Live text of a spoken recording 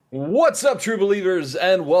What's up, true believers,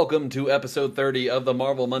 and welcome to episode 30 of the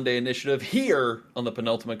Marvel Monday Initiative here on the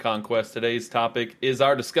Penultimate Conquest. Today's topic is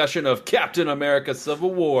our discussion of Captain America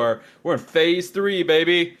Civil War. We're in Phase 3,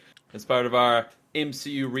 baby. As part of our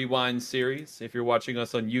MCU Rewind series. If you're watching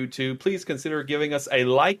us on YouTube, please consider giving us a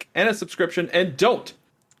like and a subscription, and don't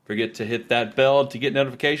forget to hit that bell to get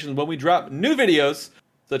notifications when we drop new videos,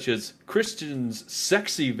 such as Christian's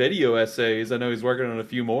sexy video essays. I know he's working on a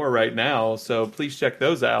few more right now, so please check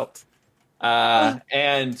those out.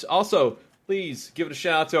 And also, please give it a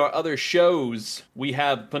shout out to our other shows. We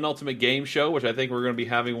have Penultimate Game Show, which I think we're going to be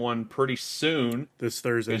having one pretty soon. This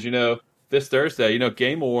Thursday. Because, this Thursday,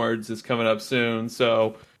 Game Awards is coming up soon,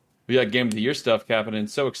 so we got Game of the Year stuff happening.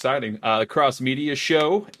 It's so exciting. The Cross Media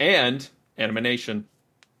Show and Animation.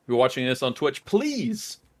 If you're watching this on Twitch,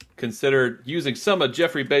 please consider using some of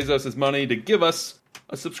Jeffrey Bezos' money to give us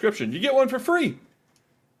a subscription. You get one for free.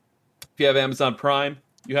 If you have Amazon Prime,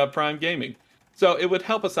 you have Prime Gaming. So it would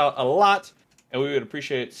help us out a lot, and we would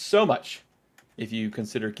appreciate it so much if you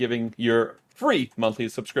consider giving your free monthly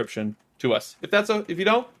subscription to us. If you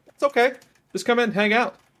don't, it's okay. Just come in and hang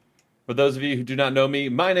out. For those of you who do not know me,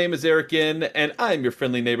 my name is Eric Inn, and I'm your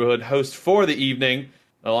friendly neighborhood host for the evening.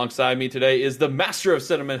 Alongside me today is the master of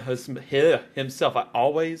sentiment himself. I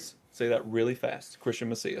always say that really fast. Christian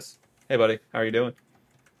Macias. Hey, buddy. How are you doing?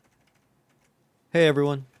 Hey,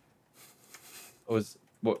 everyone. Did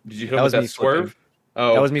you hit him with that swerve?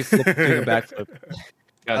 Oh. That was me doing a backflip. Gotcha.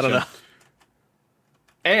 I don't know.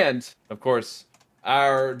 And, of course,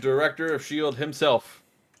 our director of S.H.I.E.L.D. himself,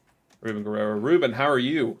 Ruben Guerrero. Ruben, how are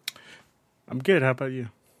you? I'm good. How about you?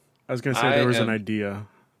 I was going to say there was an idea,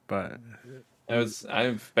 but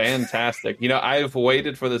I'm fantastic. I've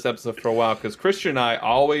waited for this episode for a while because Christian and I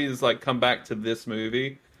always come back to this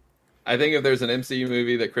movie. I think if there's an MCU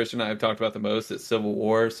movie that Christian and I have talked about the most, it's Civil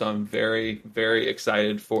War. So I'm very, very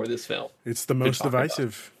excited for this film. It's the most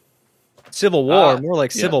divisive. Civil War, more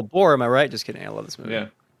like Civil War. Am I right? Just kidding. I love this movie. Yeah.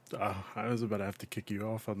 I was about to have to kick you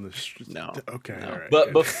off on this. No. Okay. No. All right.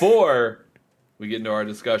 But before we get into our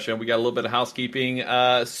discussion, we got a little bit of housekeeping.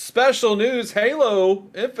 Special news: Halo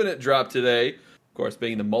Infinite dropped today. Of course,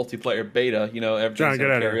 being the multiplayer beta, everything's John, get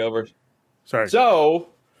out of carry here. over. Sorry. So,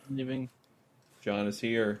 John is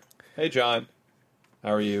here. Hey, John.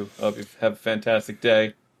 How are you? I hope you have a fantastic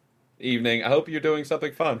day, evening. I hope you're doing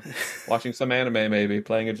something fun. Watching some anime, maybe.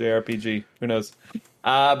 Playing a JRPG. Who knows?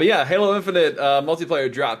 But yeah, Halo Infinite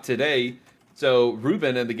multiplayer dropped today. So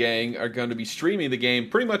Ruben and the gang are going to be streaming the game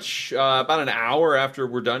pretty much about an hour after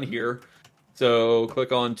we're done here. So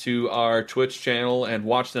click on to our Twitch channel and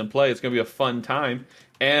watch them play. It's going to be a fun time.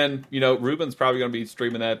 And, Ruben's probably going to be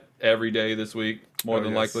streaming that every day this week, more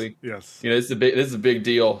than likely. Yes. This is a big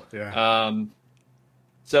deal. Yeah.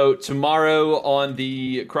 So tomorrow on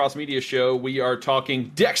the Cross Media Show, we are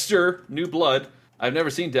talking Dexter, New Blood. I've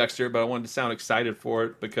never seen Dexter, but I wanted to sound excited for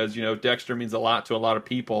it because, Dexter means a lot to a lot of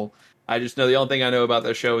people. I just know the only thing I know about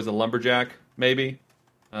that show is a lumberjack, maybe.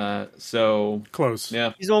 So Close.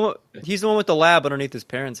 yeah. He's the one with the lab underneath his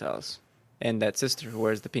parents' house, and that sister who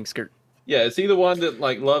wears the pink skirt. Yeah, is he the one that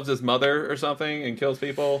loves his mother or something and kills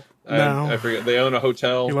people? No. I forget. They own a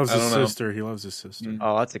hotel. He loves I his don't know. sister. He loves his sister. Mm.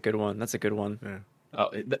 Oh, that's a good one. Yeah. Oh,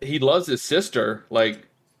 he loves his sister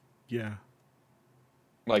Yeah.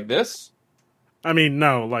 like this. I mean,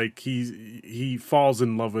 no, he falls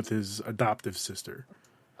in love with his adoptive sister.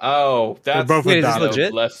 Oh, that's They're both Wait, is this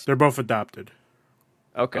adopted. legit? They're both adopted.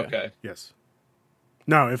 Okay. Yes.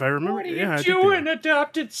 No, if I remember, What are you I think doing,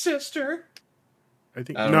 adopted sister? I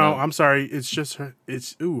think I don't no. know. I'm sorry. It's just her.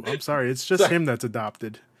 I'm sorry. It's just Sorry. him that's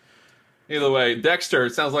adopted. Either way, Dexter,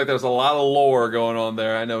 it sounds like there's a lot of lore going on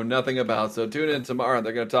there I know nothing about, so tune in tomorrow.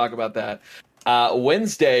 They're going to talk about that.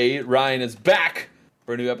 Wednesday, Ryan is back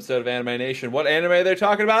for a new episode of Anime Nation. What anime they're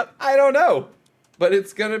talking about, I don't know, but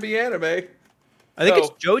it's going to be anime. I think it's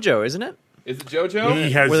JoJo, isn't it? Is it JoJo?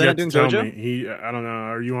 He has Were they yet not to doing tell JoJo? me. I don't know.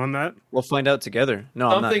 Are you on that? We'll find out together. No,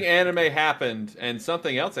 I'm not. Something anime happened, and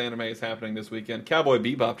something else anime is happening this weekend. Cowboy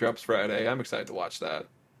Bebop drops Friday. I'm excited to watch that.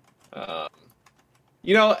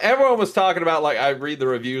 Everyone was talking about, I read the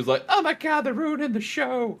reviews, oh my god, they're ruining the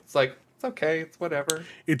show. It's it's okay, it's whatever.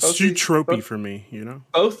 It's too tropey for me,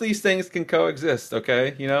 Both these things can coexist,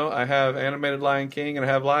 okay? I have animated Lion King and I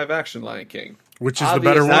have live action Lion King. Which is the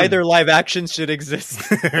better one? Neither live action should exist.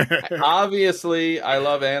 Obviously, I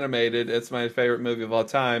love animated. It's my favorite movie of all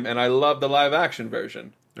time, and I love the live action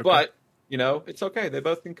version. Okay. But, it's okay. They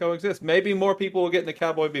both can coexist. Maybe more people will get into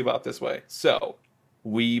Cowboy Bebop this way. So,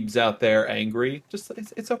 weebs out there angry, it's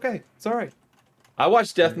okay. It's all right. I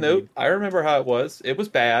watched Death Note. I remember how it was. It was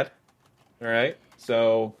bad. All right?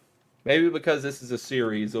 So, maybe because this is a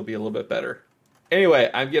series, it'll be a little bit better.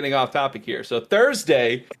 Anyway, I'm getting off topic here. So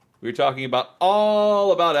Thursday, we were talking about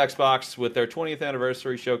all about Xbox with their 20th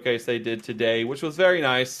anniversary showcase they did today, which was very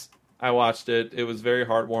nice. I watched it. It was very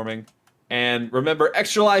heartwarming. And remember,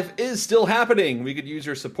 Extra Life is still happening. We could use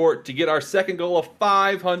your support to get our second goal of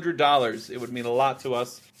 $500. It would mean a lot to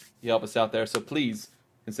us. You help us out there. So please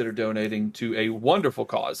consider donating to a wonderful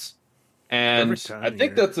cause. And I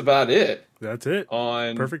think that's about it. That's it.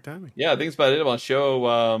 On perfect timing. Yeah, I think that's about it on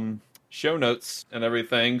show notes and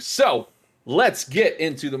everything. So let's get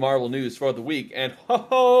into the Marvel news for the week. And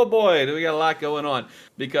oh boy, do we got a lot going on.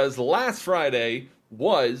 Because last Friday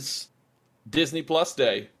was Disney Plus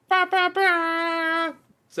Day.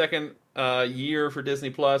 Second year for Disney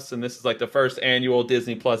Plus, and this is like the first annual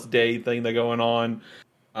Disney Plus Day thing that's going on.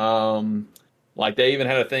 Like they even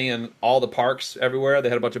had a thing in all the parks everywhere. They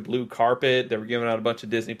had a bunch of blue carpet. They were giving out a bunch of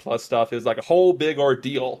Disney Plus stuff. It was like a whole big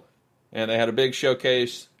ordeal. And they had a big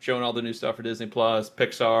showcase showing all the new stuff for Disney Plus,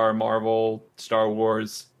 Pixar, Marvel, Star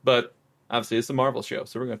Wars. But obviously it's a Marvel show,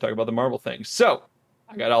 so we're going to talk about the Marvel things. So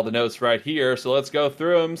I got all the notes right here, so let's go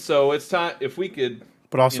through them. So it's time, if we could...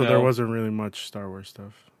 But also there wasn't really much Star Wars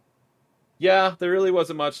stuff. Yeah, there really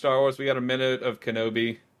wasn't much Star Wars. We got a minute of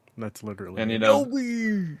Kenobi. That's literally... And,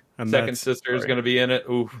 Kenobi! Second sister is going to be in it.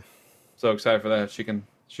 Ooh, so excited for that. She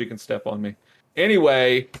can step on me.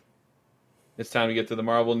 Anyway... It's time to get to the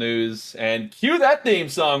Marvel news and cue that theme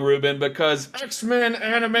song, Ruben, because X-Men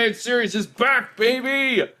animated series is back,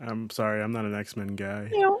 baby! I'm sorry, I'm not an X-Men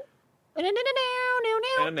guy. So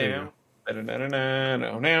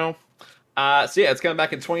yeah, it's coming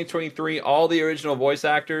back in 2023. All the original voice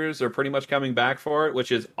actors are pretty much coming back for it,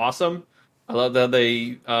 which is awesome. I love that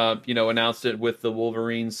they, announced it with the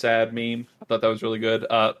Wolverine sad meme. I thought that was really good.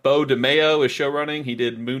 Bo DeMeo is showrunning. He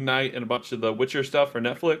did Moon Knight and a bunch of the Witcher stuff for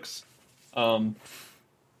Netflix. That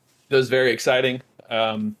was very exciting.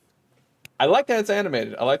 I like that it's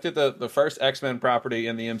animated. I like that the first X-Men property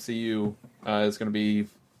in the MCU is going to be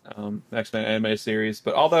X-Men animated series.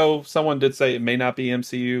 But although someone did say it may not be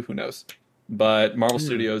MCU, who knows? But Marvel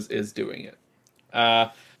Studios is doing it.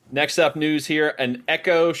 Next up news here, an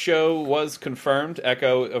Echo show was confirmed.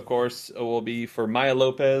 Echo, of course, will be for Maya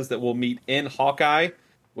Lopez that will meet in Hawkeye,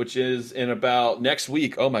 which is in about next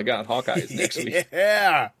week. Oh my God, Hawkeye is next week.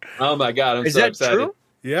 Yeah. Oh my God, I'm so excited. Is that true?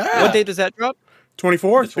 Yeah. What date does that drop?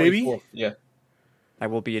 24th, baby. Yeah. I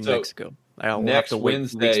will be in Mexico. I'll next have to wait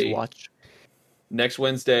Wednesday weeks to watch. Next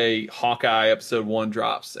Wednesday, Hawkeye episode 1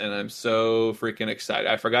 drops, and I'm so freaking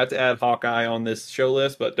excited. I forgot to add Hawkeye on this show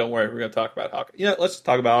list, but don't worry, we're going to talk about Hawkeye. Let's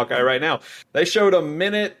talk about Hawkeye right now. They showed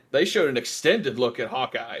an extended look at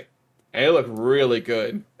Hawkeye. And it looked really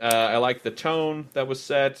good. I like the tone that was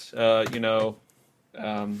set.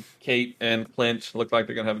 Kate and Clint looked like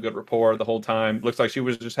they're going to have a good rapport the whole time. Looks like she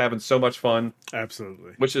was just having so much fun.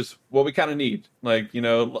 Absolutely. Which is what we kind of need.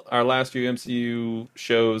 Our last few MCU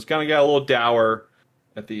shows kind of got a little dour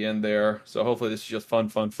at the end there. So hopefully this is just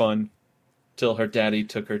fun. Till her daddy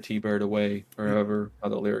took her T-Bird away, or however how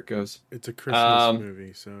the lyric goes. It's a Christmas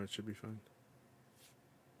movie, so it should be fun.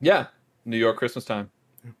 Yeah. New York Christmas time.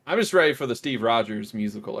 I'm just ready for the Steve Rogers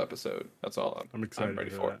musical episode. That's all I'm excited. I'm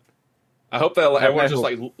ready for that. I hope that everyone just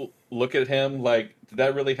look at him like, did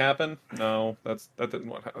that really happen? No, that's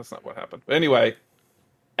not what happened. But anyway,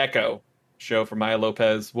 Echo show for Maya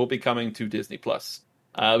Lopez will be coming to Disney Plus.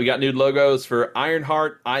 We got new logos for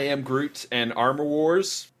Ironheart, I Am Groot, and Armor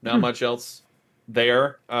Wars. Not much else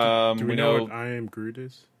there. Do we know what I Am Groot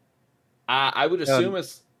is? I would assume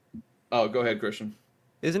it's. Oh, go ahead, Christian.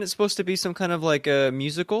 Isn't it supposed to be some kind of like a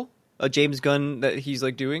musical, a James Gunn that he's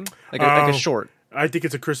like doing, like a short? I think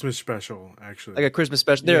it's a Christmas special, actually. Like a Christmas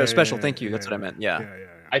special. They're a special. Thank you. That's what I meant. Yeah.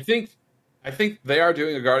 I think they are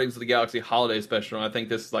doing a Guardians of the Galaxy holiday special, and I think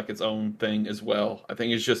this is like its own thing as well. I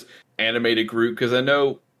think it's just animated Groot, because I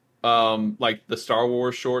know, like the Star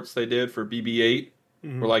Wars shorts they did for BB-8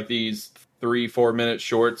 were like these 3-4 minute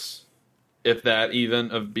shorts, if that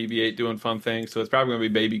even, of BB-8 doing fun things. So it's probably going to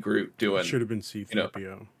be Baby Groot doing. It should have been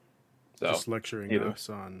C-3PO. So, just lecturing us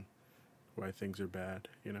on why things are bad,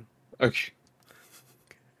 Okay.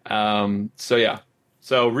 So yeah.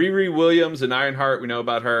 So Riri Williams and Ironheart, we know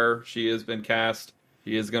about her. She has been cast.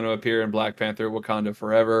 She is going to appear in Black Panther: Wakanda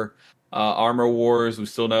Forever. Armor Wars, we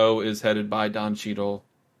still know, is headed by Don Cheadle.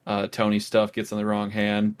 Tony stuff gets in the wrong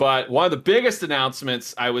hand. But one of the biggest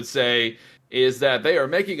announcements, I would say, is that they are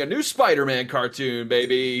making a new Spider-Man cartoon,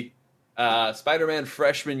 baby. Spider-Man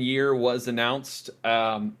Freshman Year was announced.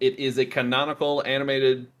 It is a canonical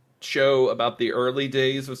animated show about the early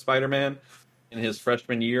days of Spider-Man in his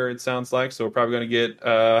freshman year, it sounds like. So we're probably going to get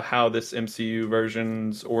how this MCU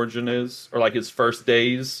version's origin is, or like his first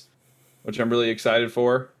days, which I'm really excited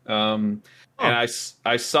for. And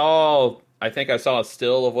I saw, I think I saw a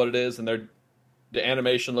still of what it is, and the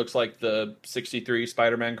animation looks like the 63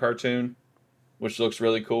 Spider-Man cartoon, which looks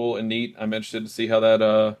really cool and neat. I'm interested to see how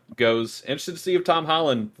that goes. Interested to see if Tom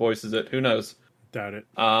Holland voices it. Who knows? Doubt it.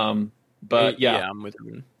 But yeah, I'm with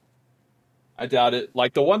Ruben. I doubt it.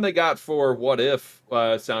 Like the one they got for What If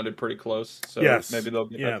sounded pretty close. So Yes. maybe they'll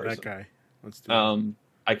get that person. that guy. Let's do it.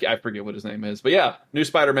 I forget what his name is, but yeah, new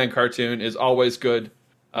Spider-Man cartoon is always good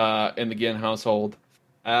in the Ginn household.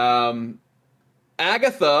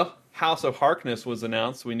 Agatha, House of Harkness was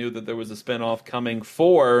announced. We knew that there was a spinoff coming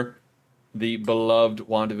for the beloved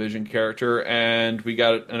WandaVision character, and we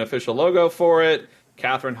got an official logo for it.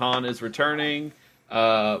 Catherine Hahn is returning.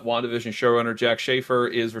 WandaVision showrunner Jack Schaefer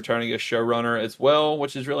is returning as showrunner as well,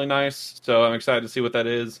 which is really nice. So I'm excited to see what that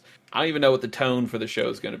is. I don't even know what the tone for the show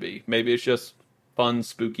is going to be. Maybe it's just fun,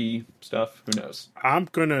 spooky stuff. Who knows?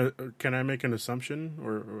 Can I make an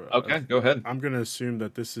assumption? Okay, go ahead. I'm gonna assume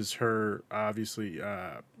that this is her, obviously,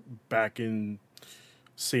 back in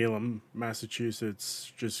Salem,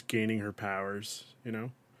 Massachusetts, just gaining her powers.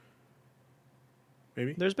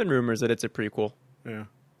 Maybe. There's been rumors that it's a prequel. Yeah.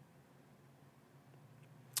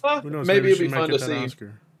 Well, Who knows? maybe it'd she be might fun get to that see.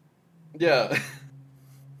 Oscar. Yeah.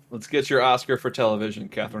 Let's get your Oscar for television,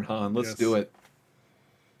 Catherine Hahn. Let's Yes. do it.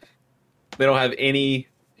 They don't have any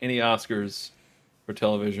Oscars for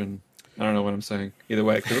television. I don't know what I'm saying. Either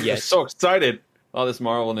way, 'cause I'm Yes. just so excited. All this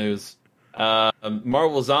Marvel news.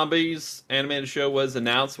 Marvel Zombies animated show was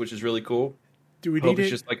announced, which is really cool. Do we Hope need it's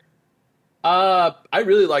it? just like. I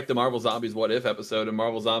really like the Marvel Zombies What If episode, and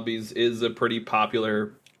Marvel Zombies is a pretty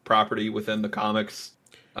popular property within the comics.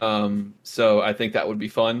 So I think that would be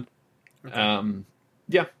fun. Okay.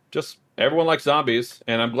 Yeah, just everyone likes zombies,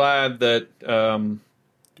 and I'm glad that. Do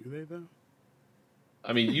they though?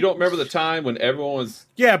 I mean, you don't remember the time when everyone was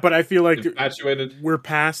Yeah, but I feel like infatuated? we're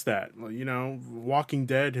past that. Walking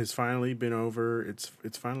Dead has finally been over.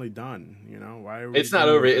 It's finally done. Why are we? It's not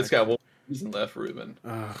doing over. it It's back? got one season left, Ruben.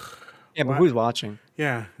 Yeah, but Why- who's watching?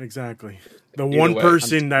 Yeah, exactly. The Either one way,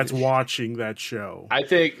 person that's watching that show, I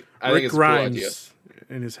think Rick it's a cool idea. Grimes,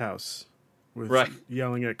 in his house, with Right.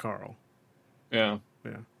 yelling at Carl. Yeah.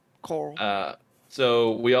 Yeah. Coral.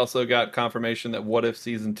 So we also got confirmation that What If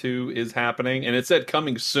Season 2 is happening, and it said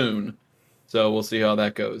coming soon. So we'll see how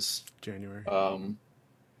that goes. January.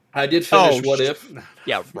 I did finish What If.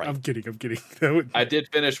 Yeah, right. I'm kidding. That would- I did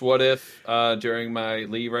finish What If during my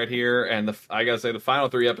leave right here, and I gotta say the final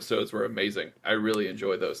 3 episodes were amazing. I really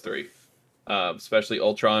enjoyed those 3, especially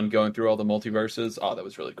Ultron going through all the multiverses. Oh, that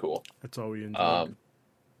was really cool. That's all we enjoyed.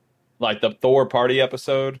 Like the Thor party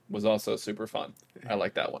episode was also super fun. I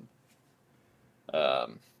like that one.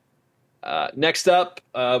 Next up,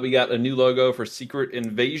 we got a new logo for Secret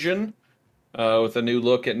Invasion with a new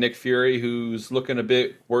look at Nick Fury, who's looking a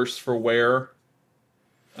bit worse for wear.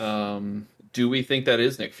 Do we think that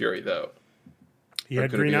is Nick Fury, though? He Or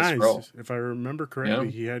had could it green be a eyes. Skrull? If I remember correctly,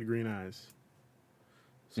 Yeah. he had green eyes.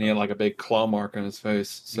 And he had like a big claw mark on his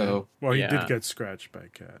face. So Well, he Yeah. did get scratched by a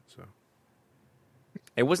cat, so.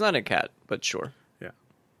 It was not a cat, but sure. Yeah.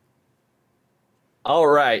 All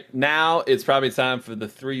right, now it's probably time for the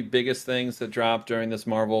 3 biggest things that dropped during this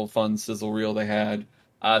Marvel fun sizzle reel they had.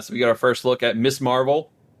 So we got our first look at Miss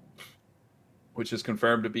Marvel, which is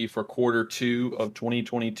confirmed to be for Q2 of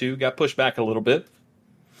 2022. Got pushed back a little bit.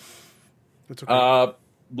 That's okay.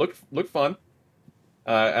 Look fun.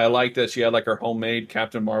 I like that she had like her homemade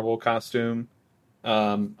Captain Marvel costume.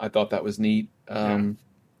 I thought that was neat.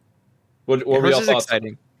 What were Hers y'all is thoughts?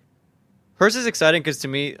 exciting. Hers is exciting because to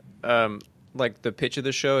me, like the pitch of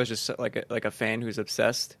the show is just like a fan who's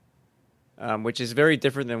obsessed, which is very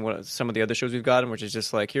different than what some of the other shows we've gotten, which is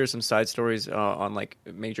just like here's some side stories on like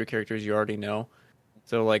major characters you already know.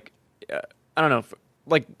 So like, I don't know,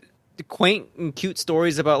 like the quaint and cute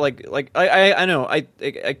stories about like I know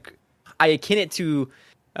I akin it to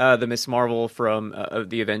the Miss Marvel from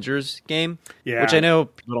the Avengers game, Yeah. which I know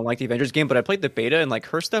people don't like the Avengers game, but I played the beta and like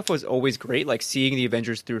her stuff was always great. Like seeing the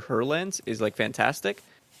Avengers through her lens is like fantastic.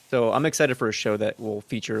 So I'm excited for a show that will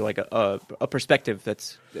feature like a perspective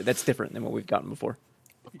that's different than what we've gotten before.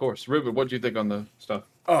 Of course, Ruben. What do you think on the stuff?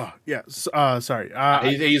 Oh, yeah. Sorry.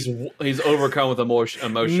 He's overcome with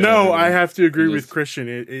emotion. No, I have to agree He with is- Christian.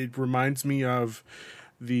 It reminds me of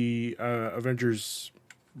the Avengers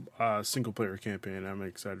single player campaign. I'm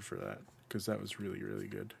excited for that because that was really, really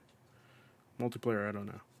good. Multiplayer, I don't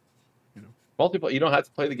know. Multiplayer. You don't have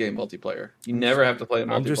to play the game multiplayer. You never have to play the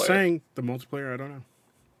multiplayer. I'm just saying the multiplayer, I don't know.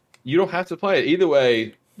 You don't have to play it. Either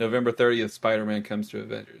way, November 30th, Spider-Man comes to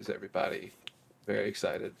Avengers, everybody. Very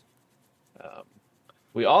excited.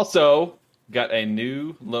 We also got a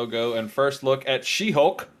new logo and first look at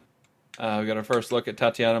She-Hulk. We got our first look at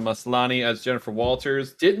Tatiana Maslany as Jennifer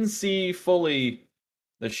Walters. Didn't see fully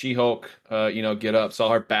the She-Hulk, get up. Saw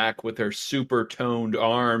her back with her super toned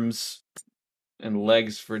arms and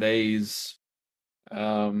legs for days. I I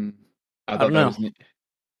thought don't that know. was neat.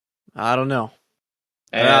 I don't know.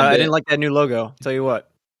 And I didn't like that new logo. I'll tell you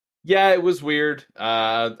what. yeah, it was weird.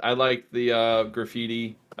 I liked the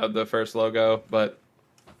graffiti of the first logo, but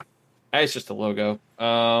it's just a logo.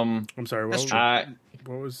 I'm sorry. That's What, true.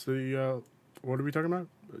 what was the? What are we talking about?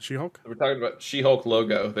 She-Hulk? We're talking about She-Hulk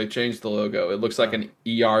logo. They changed the logo. It looks like an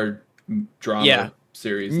ER drama Yeah.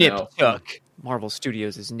 series Nip now. Tuck. Marvel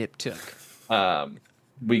Studios is Nip Tuck.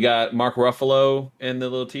 We got Mark Ruffalo in the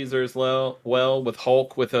little teaser as well, with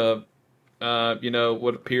Hulk with a,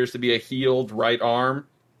 what appears to be a healed right arm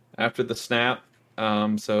after the snap.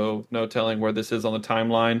 So no telling where this is on the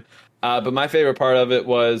timeline. But my favorite part of it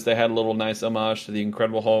was they had a little nice homage to the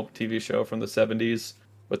Incredible Hulk TV show from the 70s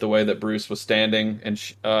with the way that Bruce was standing and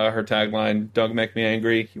her tagline, "Don't make me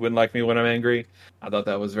angry. You wouldn't like me when I'm angry." I thought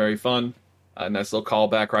that was very fun. A nice little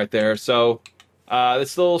callback right there. So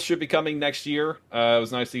this still should be coming next year. It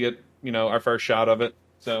was nice to get, our first shot of it.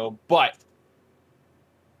 So, but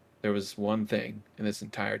there was one thing in this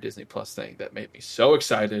entire Disney Plus thing that made me so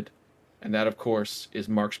excited, and that, of course, is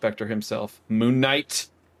Mark Spector himself, Moon Knight.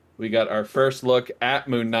 We got our first look at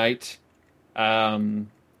Moon Knight.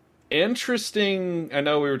 Interesting. I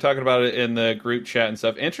know we were talking about it in the group chat and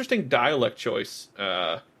stuff. Interesting dialect choice.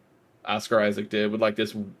 Oscar Isaac did with like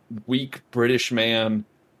this weak British man.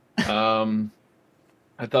 I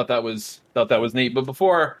thought that was neat. But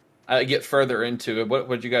before I get further into it, what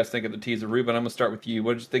did you guys think of the teaser? Ruben, I'm gonna start with you.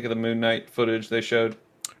 What did you think of the Moon Knight footage they showed?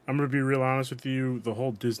 I'm gonna be real honest with you. The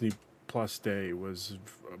whole Disney Plus day was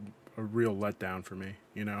a real letdown for me.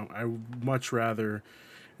 I would much rather,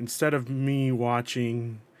 instead of me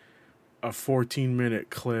watching a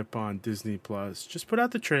 14-minute clip on Disney Plus, just put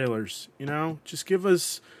out the trailers. Just give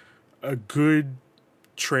us a good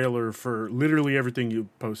trailer for literally everything you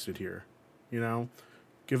posted here.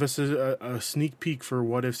 Give us a sneak peek for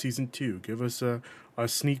What If Season 2. Give us a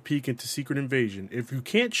sneak peek into Secret Invasion. If you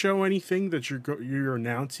can't show anything that you're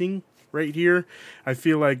announcing right here, I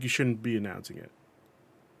feel like you shouldn't be announcing it.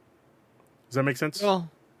 Does that make sense? Well,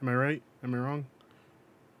 am I right? Am I wrong?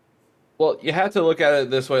 Well, you have to look at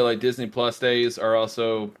it this way. Like Disney Plus days are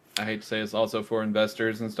also, I hate to say, it's also for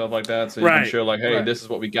investors and stuff like that. So you can show like, hey, this is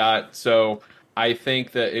what we got. So I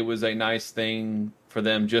think that it was a nice thing for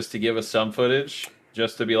them just to give us some footage,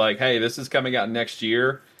 just to be like, hey, this is coming out next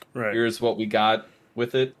year. Right. Here's what we got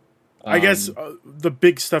with it. I guess the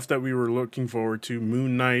big stuff that we were looking forward to,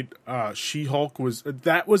 Moon Knight, She-Hulk was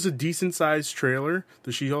a decent sized trailer.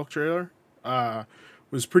 The She-Hulk trailer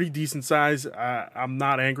was pretty decent size. I'm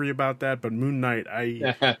not angry about that, but Moon Knight,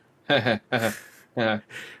 I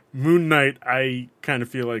kind of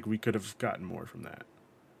feel like we could have gotten more from that.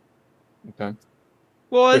 Okay.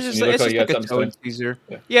 Well, Cristian, it's you look just like you like had a something to tone teaser.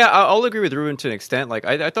 Yeah, I'll agree with Ruben to an extent. Like,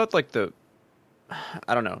 I thought like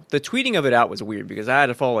I don't know, the tweeting of it out was weird because I had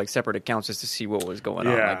to follow like separate accounts just to see what was going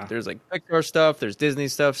on. Like, there's like Pixar stuff, there's Disney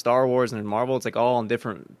stuff, Star Wars, and then Marvel. It's like all on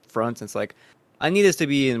different fronts. It's like I need this to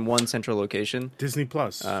be in one central location. Disney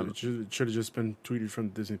Plus. It should have just been tweeted from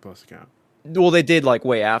the Disney Plus account. Well, they did like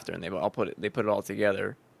way after, and they put it all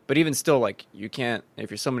together. But even still, like you can't,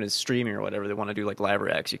 if you're someone who's streaming or whatever, they want to do like live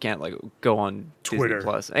reacts. You can't like go on Twitter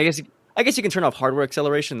Disney Plus. I guess you can turn off hardware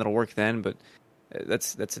acceleration. That'll work then, but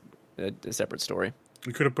that's a separate story.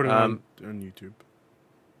 We could have put it on YouTube.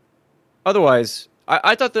 Otherwise,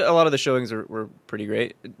 I thought that a lot of the showings were pretty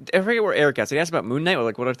great. I forget where Eric asked. He asked about Moon Knight, or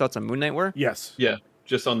like what our thoughts on Moon Knight were. Yes. Yeah,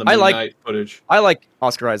 just on the Moon Knight footage. I like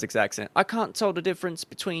Oscar Isaac's accent. I can't tell the difference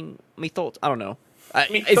between me thoughts. I don't know.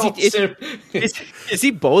 Is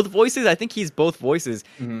he both voices? I think he's both voices.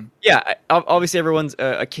 Mm-hmm. Yeah, obviously everyone's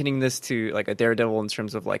akinning this to like a Daredevil in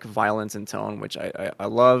terms of like violence and tone, which I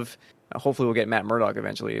love. Hopefully we'll get Matt Murdock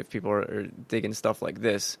eventually if people are digging stuff like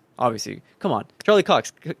this. Obviously, come on, Charlie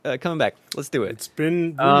Cox coming back. Let's do it. It's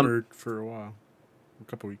been rumored for a while, a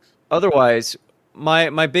couple weeks. Otherwise,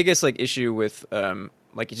 my biggest like issue with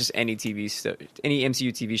like just any TV stuff, any MCU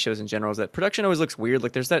TV shows in general, is that production always looks weird.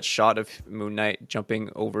 Like there's that shot of Moon Knight jumping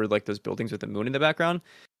over like those buildings with the moon in the background,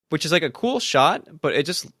 which is like a cool shot, but it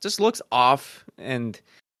just looks off. And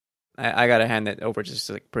I gotta hand that over just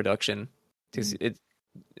to like production because it's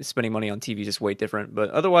spending money on TV just way different. But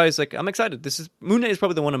otherwise, like I'm excited. Moon Knight is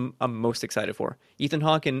probably the one I'm most excited for. Ethan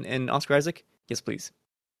Hawke and Oscar Isaac, yes please.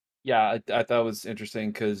 Yeah, I thought it was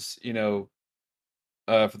interesting because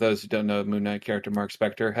for those who don't know, Moon Knight character Mark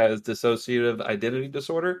Spector has dissociative identity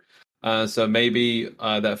disorder. So maybe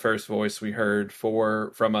that first voice we heard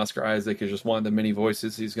from Oscar Isaac is just one of the many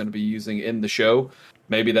voices he's going to be using in the show.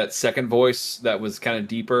 Maybe that second voice that was kind of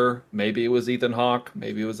deeper, maybe it was Ethan Hawke,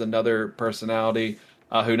 maybe it was another personality.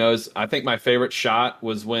 Who knows? I think my favorite shot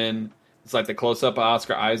was when it's like the close up of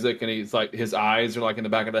Oscar Isaac, and he's like his eyes are like in the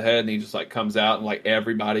back of the head, and he just like comes out, and like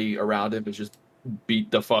everybody around him is just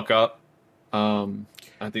beat the fuck up.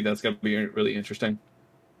 I think that's going to be really interesting.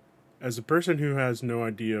 As a person who has no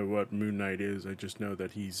idea what Moon Knight is, I just know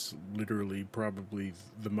that he's literally probably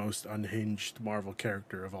the most unhinged Marvel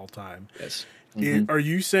character of all time. Yes. Are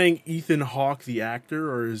you saying Ethan Hawke, the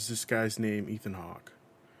actor, or is this guy's name Ethan Hawke?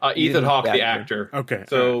 Ethan Hawke, the actor. Okay.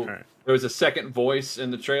 So all right. there was a second voice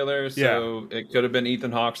in the trailer, so it could have been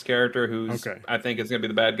Ethan Hawke's character, who's I think is going to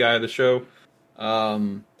be the bad guy of the show. But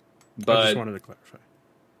I just wanted to clarify.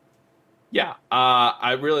 Yeah,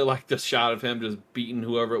 I really like the shot of him just beating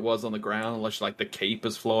whoever it was on the ground, unless like the cape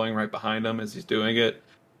is flowing right behind him as he's doing it.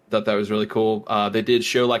 Thought that was really cool. They did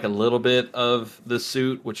show like a little bit of the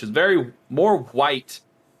suit, which is very more white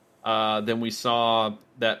than we saw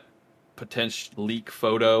that potential leak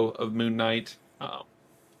photo of Moon Knight.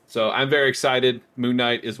 So I'm very excited. Moon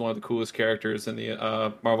Knight is one of the coolest characters in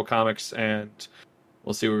the Marvel Comics, and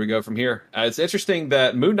we'll see where we go from here. It's interesting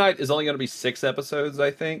that Moon Knight is only going to be 6 episodes,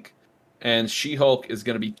 I think. And She-Hulk is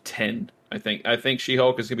going to be 10, I think. I think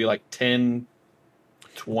She-Hulk is going to be like 10,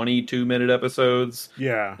 22-minute episodes.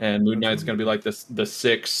 Yeah. And Moon Knight's going to be like the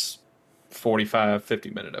 6, 45,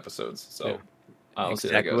 50-minute episodes. So I'll see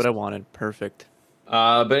how that goes. Exactly what I wanted. Perfect.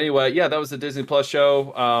 But anyway, yeah, that was the Disney Plus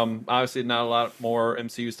show. Obviously, not a lot more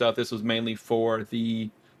MCU stuff. This was mainly for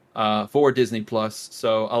the for Disney Plus.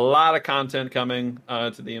 So a lot of content coming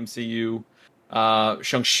to the MCU.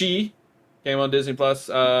 Shang-Chi came on Disney Plus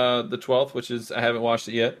the 12th, which is I haven't watched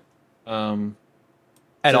it yet.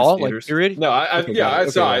 At all? Like, period? No, I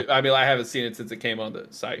saw it. I mean, I haven't seen it since it came on the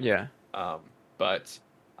site. Yeah. But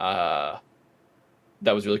that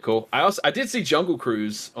was really cool. I did see Jungle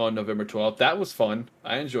Cruise on November 12th. That was fun.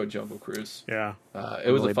 I enjoyed Jungle Cruise. Yeah. It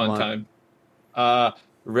was a fun time.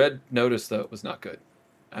 Red Notice, though, was not good.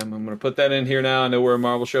 I'm going to put that in here now. I know we're a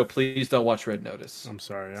Marvel show. Please don't watch Red Notice. I'm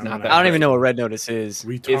sorry. I don't even know what Red Notice is.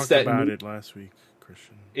 We talked about it last week,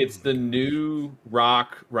 Christian. It's the new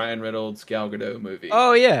Rock, Ryan Reynolds, Gal Gadot movie.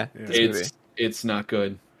 Oh, yeah. It's not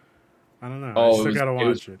good. I don't know. I still got to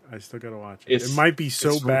watch it. I still got to watch it. It might be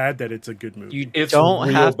so bad that it's a good movie. You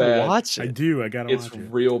don't have to watch it. I do. I got to watch it. It's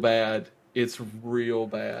real bad. It's real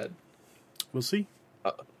bad. We'll see.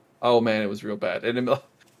 Oh, man, it was real bad. And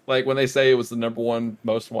like when they say it was the number 1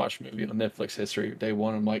 most watched movie on Netflix history, day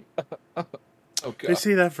one, I'm like, oh god. They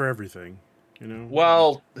say that for everything, you know.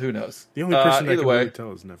 Well, who knows? The only person that can really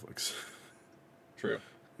tell is Netflix. True.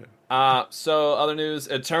 Yeah. So other news: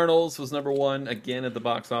 Eternals was number 1 again at the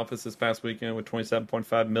box office this past weekend with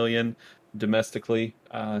 27.5 million domestically.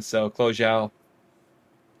 So Chloe Zhao,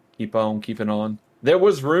 keep on keeping on. There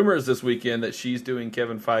was rumors this weekend that she's doing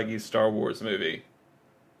Kevin Feige's Star Wars movie.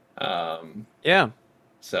 Yeah.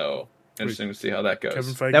 So interesting to see how that goes.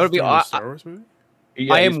 Kevin Feige that would be a Star Wars movie.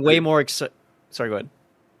 Yeah, I am way more excited. Sorry, go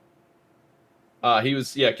ahead. He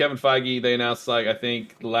was Kevin Feige. They announced like I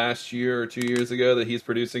think last year or 2 years ago that he's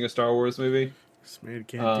producing a Star Wars movie. This man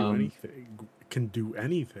can't do anything. Can do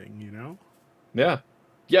anything, you know. Yeah.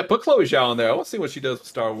 Put Chloe Zhao on there. I want to see what she does with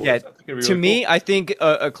Star Wars. Yeah, to me, I think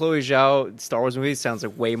a Chloe Zhao Star Wars movie sounds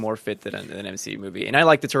like way more fit than an MCU movie. And I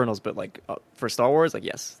like the Eternals, but like for Star Wars, like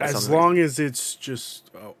yes, as long as it's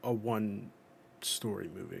just a one story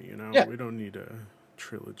movie, you know. Yeah. We don't need a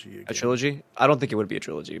trilogy. Again. A trilogy? I don't think it would be a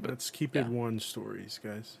trilogy, but let's keep it one stories,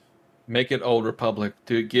 guys. Make it Old Republic.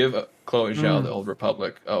 Dude, give Chloe Zhao the Old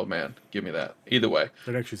Republic. Oh man, give me that. Either way.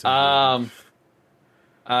 That actually sounds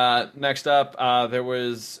next up, there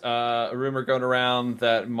was a rumor going around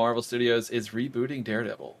that Marvel Studios is rebooting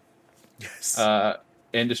Daredevil. Yes.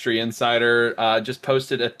 Industry Insider just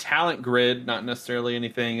posted a talent grid, not necessarily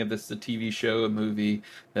anything. If this is a TV show, a movie,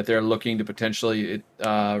 that they're looking to potentially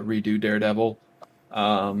redo Daredevil.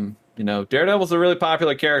 Daredevil's a really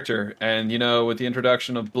popular character, and with the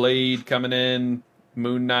introduction of Blade coming in,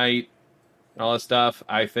 Moon Knight, and all that stuff,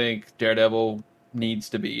 I think Daredevil needs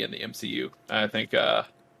to be in the MCU. I think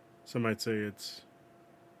some might say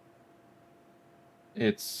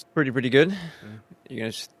it's pretty good. Yeah. You're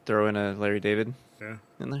gonna just throw in a Larry David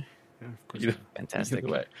in there? Yeah, of course. Fantastic.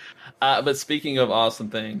 Way. But speaking of awesome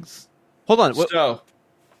things, hold on. So,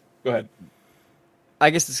 go ahead. I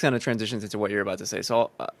guess this kind of transitions into what you're about to say,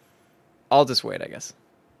 so I'll just wait, I guess.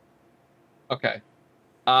 Okay.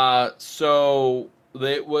 So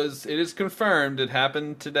it is confirmed. It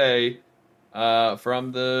happened today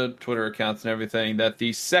from the Twitter accounts and everything that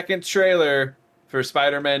the second trailer for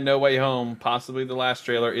Spider-Man No Way Home, possibly the last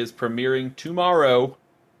trailer, is premiering tomorrow.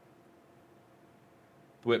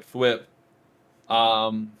 Thwip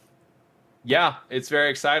thwip. Yeah, it's very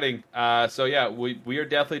exciting. So yeah, we are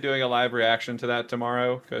definitely doing a live reaction to that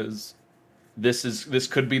tomorrow because this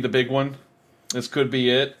could be the big one. This could be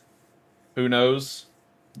it. Who knows?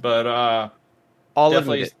 But I'll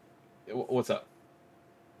definitely. admit it. What's up?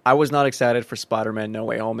 I was not excited for Spider-Man No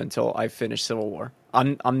Way Home until I finished Civil War.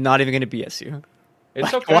 I'm not even going to BS you. It's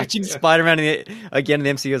Like, okay. watching Spider-Man again in the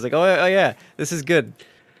MCU, I was like, oh yeah, this is good.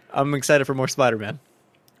 I'm excited for more Spider-Man.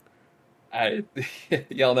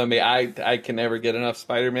 Y'all know me. I can never get enough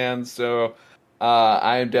Spider-Man, so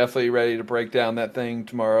I am definitely ready to break down that thing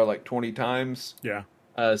tomorrow like 20 times. Yeah.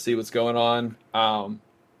 See what's going on.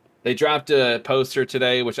 They dropped a poster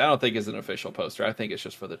today, which I don't think is an official poster. I think it's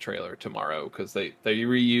just for the trailer tomorrow because they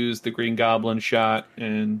reused the Green Goblin shot,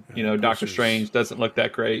 and Doctor Strange doesn't look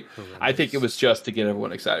that great. Horrendous. I think it was just to get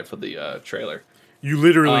everyone excited for the trailer. You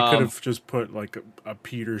literally could have just put like a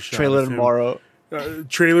Peter shot. Trailer of him. tomorrow.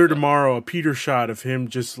 Trailer tomorrow, a Peter shot of him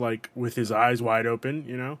just like with his eyes wide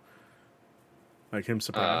open, like him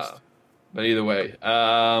surprised. But either way,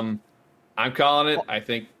 I'm calling it. I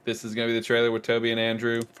think this is going to be the trailer with Toby and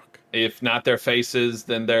Andrew. If not their faces,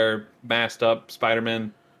 then they're masked up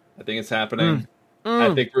Spider-Man. I think it's happening.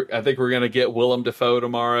 I think we're going to get Willem Dafoe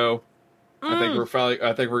tomorrow.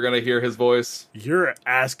 I think we're going to hear his voice. You're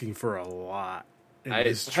asking for a lot.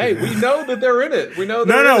 Hey, we know that they're in it. We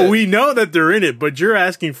know we know that they're in it, but you're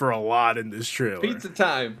asking for a lot in this trailer. Pizza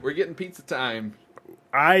time. We're getting pizza time.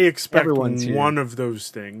 I expect Everyone's one here. of those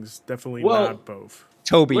things. Definitely Well, not both.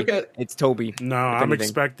 Toby. It's Toby. No, I'm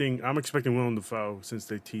expecting Willem Dafoe since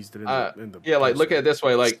they teased it in the yeah, like look at it this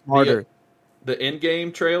way, like Smarter. the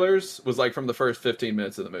in-game trailers was like from the first 15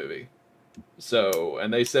 minutes of the movie. So,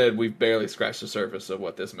 and they said we've barely scratched the surface of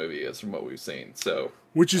what this movie is from what we've seen. So,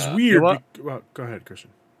 which is weird. You know what? Well, go ahead, Christian.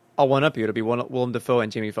 I'll one up you. It'll be Willem Dafoe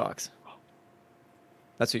and Jamie Foxx.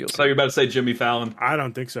 That's what you'll so see. you're about to say Jimmy Fallon. I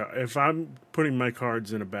don't think so. If I'm putting my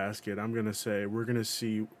cards in a basket, I'm going to say we're going to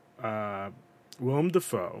see Willem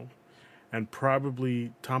Dafoe and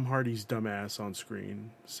probably Tom Hardy's dumbass on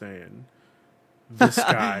screen saying this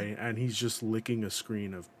guy, and he's just licking a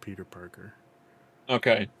screen of Peter Parker.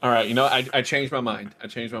 Okay. All right. I changed my mind.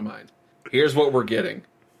 Here's what we're getting.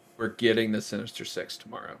 We're getting the Sinister Six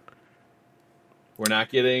tomorrow. We're not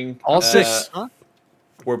getting All six. Huh?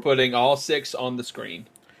 We're putting all six on the screen.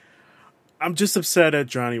 I'm just upset at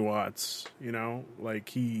Johnny Watts. Like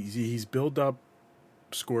he's built up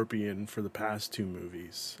Scorpion for the past two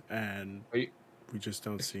movies, and we just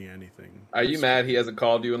don't see anything. Are you mad he hasn't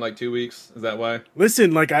called you in like 2 weeks? Is that why?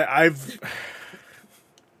 Listen, like I've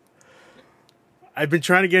been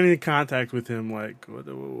trying to get into contact with him. Like,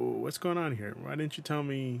 what's going on here? Why didn't you tell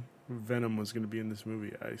me Venom was going to be in this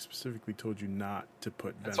movie? I specifically told you not to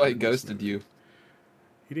put Venom. That's why he in this ghosted movie. you.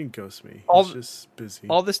 He didn't ghost me. He's just busy.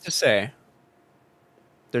 All this to say,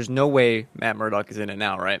 there's no way Matt Murdock is in it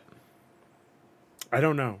now, right? I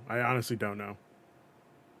don't know. I honestly don't know.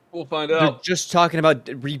 We'll find They're out. just talking about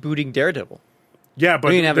rebooting Daredevil. Yeah, but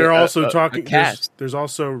We didn't have they're a also talking. cast. There's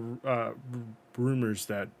also rumors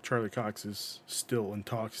that Charlie Cox is still in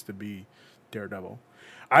talks to be Daredevil.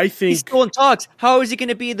 I think He's still in talks. How is he going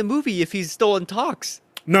to be in the movie if he's still in talks?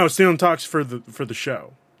 no, still in talks for the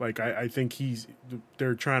show. Like I think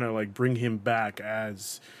they're trying to like bring him back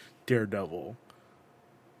as Daredevil.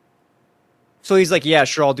 So he's like, yeah,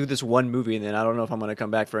 sure, I'll do this one movie, and then I don't know if I'm going to come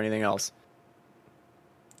back for anything else.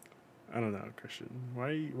 I don't know, Christian. Why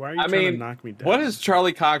are you trying to knock me down? What has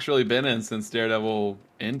Charlie Cox really been in since Daredevil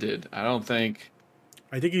ended? I don't think.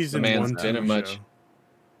 I think he's The in man's one been in TV much.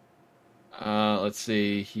 show. Let's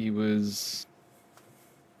see. He was.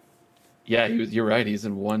 Yeah, you're right. He's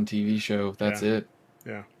in one TV show. That's it.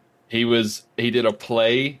 Yeah. He did a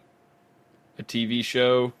play, a TV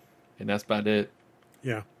show, and that's about it.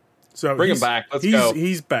 Yeah. So Bring him back. Let's go.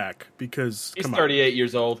 He's back because He's come 38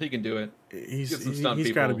 years old. He can do it. on. Get some stunt He's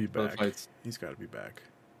people got to be for the back. fights. He's got to be back.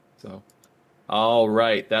 So, all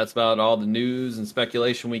right. That's about all the news and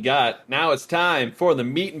speculation we got. Now it's time for the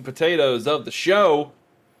meat and potatoes of the show.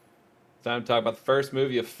 Time to talk about the first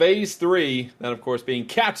movie of Phase 3. That, of course, being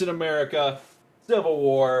Captain America, Civil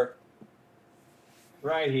War.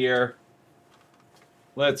 Right here.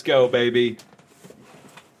 Let's go, baby.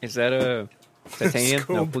 Is that a titanium? Let's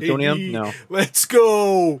go, No, plutonium? baby. No. Let's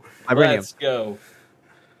go. Vibranium. Let's go.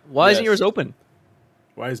 Why isn't Yes. yours open?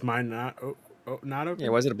 Why is mine not not open? Yeah,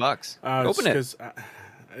 why is it a box? It's Open it. 'cause,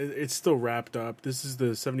 it's still wrapped up. This is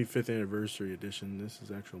the 75th anniversary edition. This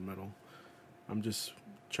is actual metal. I'm just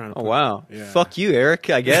trying to. Oh wow! Yeah. Fuck you, Eric.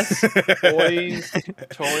 I guess.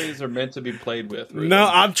 Toys are meant to be played with. Ruben. No,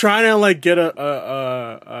 I'm trying to like get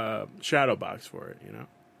a shadow box for it. You know.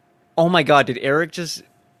 Oh my god! Did Eric just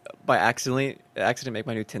by accident make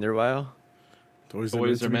my new Tinder bio?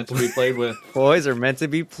 Toys are meant to be played with. Toys are meant to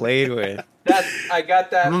be played with. I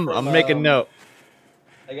got that. I'm making a note.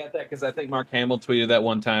 I got that because I think Mark Hamill tweeted that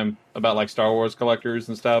one time about like Star Wars collectors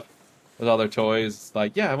and stuff with all their toys.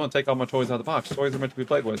 Like, yeah, I want to take all my toys out of the box. Toys are meant to be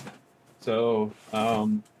played with. So,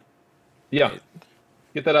 yeah,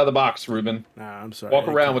 get that out of the box, Ruben. Nah, I'm sorry. Walk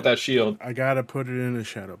around with that shield. I gotta put it in a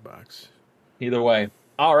shadow box. Either way.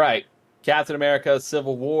 All right. Captain America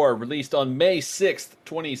Civil War released on May 6th,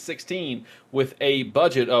 2016 with a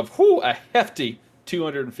budget of a hefty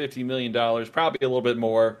 $250 million, probably a little bit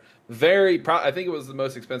more. I think it was the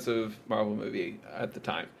most expensive Marvel movie at the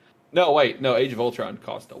time. No, wait. No, Age of Ultron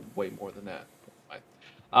cost way more than that.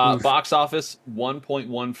 Box office,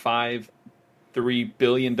 $1.153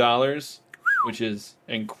 billion, which is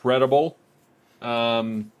incredible.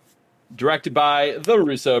 Directed by the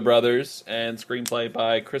Russo brothers and screenplay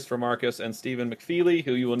by Christopher Marcus and Stephen McFeely,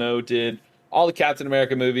 who you will know did all the Captain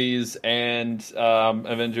America movies and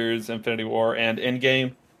Avengers, Infinity War, and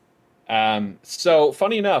Endgame. So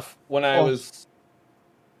funny enough, when I was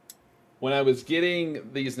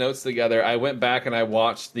getting these notes together, I went back and I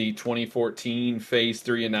watched the 2014 Phase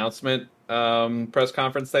 3 announcement press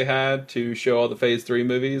conference they had to show all the Phase 3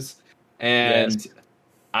 movies. And yes.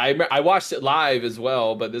 I watched it live as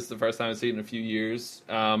well, but this is the first time I've seen it in a few years.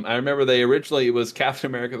 I remember it was Captain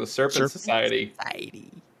America, the Serpent Society.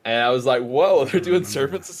 And I was like, whoa, they're doing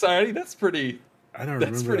Serpent Society? That's pretty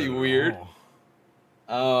weird.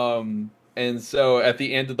 And so at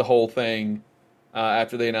the end of the whole thing,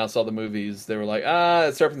 after they announced all the movies, they were like,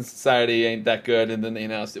 Serpent Society ain't that good. And then they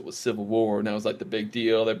announced it was Civil War, and that was like the big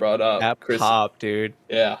deal they brought up. That pop, dude.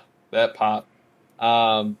 Yeah, that pop.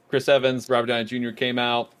 Chris Evans, Robert Downey Jr. came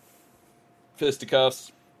out,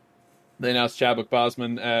 fisticuffs. They announced Chadwick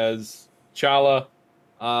Boseman as T'Challa.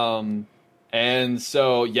 And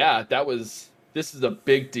so, yeah, this is a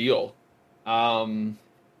big deal. And,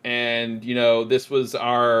 this was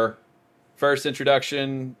our first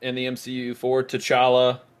introduction in the MCU for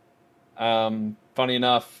T'Challa. Funny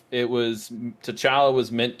enough, T'Challa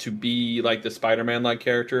was meant to be like the Spider-Man-like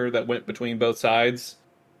character that went between both sides.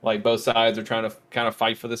 Like both sides are trying to kind of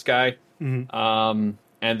fight for this guy. Mm-hmm.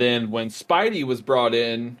 And then when Spidey was brought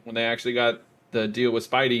in, when they actually got the deal with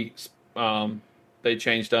Spidey, they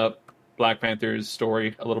changed up Black Panther's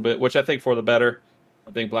story a little bit, which I think for the better.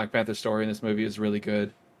 I think Black Panther's story in this movie is really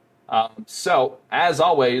good. So, as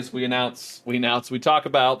always, we talk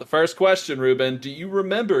about the first question, Ruben. Do you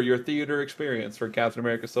remember your theater experience for Captain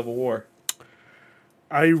America Civil War?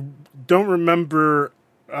 I don't remember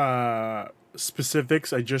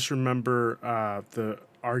specifics. I just remember the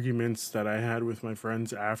arguments that I had with my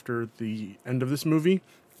friends after the end of this movie,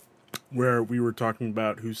 where we were talking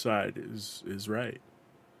about whose side is right.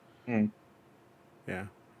 Yeah,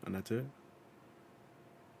 and that's it.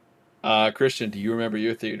 Christian, do you remember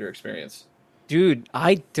your theater experience? Dude,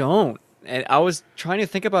 I don't. And I was trying to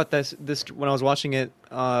think about this when I was watching it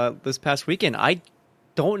this past weekend. I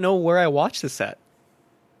don't know where I watched this at.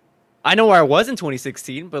 I know where I was in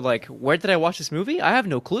 2016, but like, where did I watch this movie? I have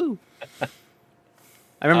no clue.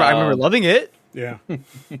 I remember loving it. Yeah.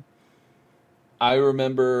 I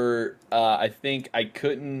remember, I think I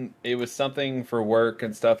couldn't, it was something for work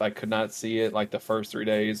and stuff. I could not see it like the first 3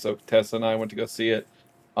 days. So Tessa and I went to go see it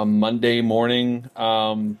on Monday morning.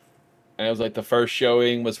 And it was like the first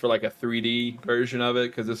showing was for like a 3D version of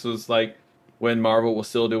it. Cause this was like when Marvel was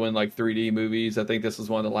still doing like 3D movies. I think this was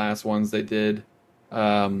one of the last ones they did.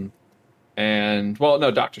 Doctor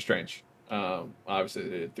Strange. Obviously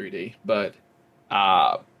they did 3D, but,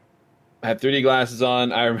 I had 3D glasses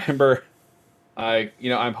on. I remember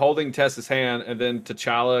I'm holding Tessa's hand, and then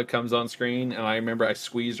T'Challa comes on screen, and I remember I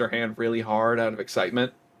squeezed her hand really hard out of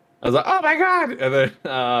excitement. I was like, "Oh my god!" And then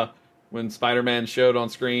when Spider-Man showed on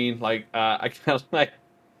screen, like I kind of like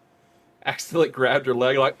accidentally grabbed her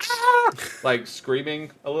leg, like like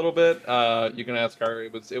screaming a little bit. You can ask her.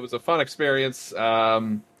 It was a fun experience,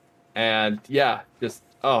 and yeah, just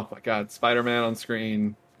oh my god, Spider-Man on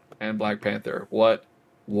screen and Black Panther. What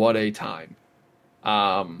a time.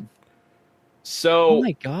 So, oh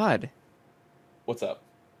my god, what's up?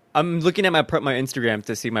 I'm looking at my Instagram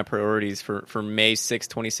to see my priorities for May 6,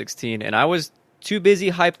 2016, and I was too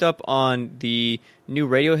busy hyped up on the new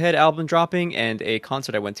Radiohead album dropping and a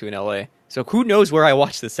concert I went to in LA. So who knows where I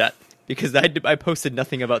watched this at, because I posted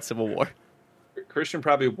nothing about Civil War. Christian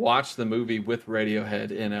probably watched the movie with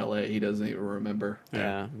Radiohead in LA. He doesn't even remember.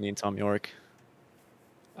 Yeah, me and Tom York.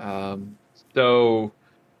 Um, so,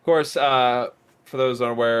 of course, for those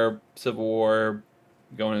unaware, Civil War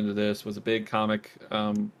going into this was a big comic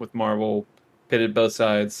with Marvel, pitted both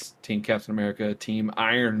sides, Team Captain America, Team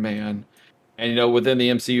Iron Man. And, within the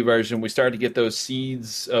MCU version, we started to get those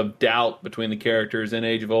seeds of doubt between the characters in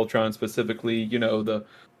Age of Ultron, specifically, the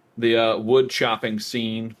wood chopping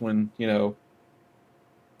scene when,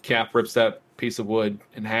 Cap rips that piece of wood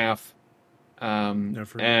in half.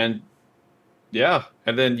 And yeah,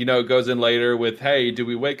 and then it goes in later with, hey, do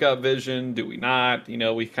we wake up Vision? Do we not?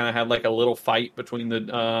 We kind of had like a little fight between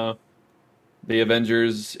the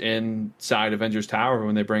Avengers inside Avengers Tower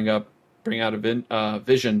when they bring out a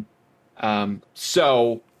Vision.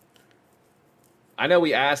 So I know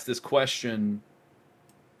we asked this question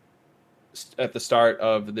at the start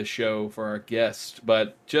of the show for our guest,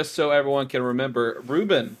 but just so everyone can remember,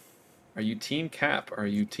 Ruben, are you Team Cap? Or are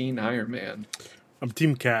you Team Iron Man? I'm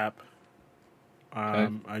Team Cap.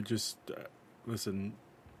 Okay. I just listen.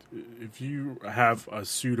 If you have a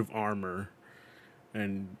suit of armor,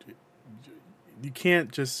 and you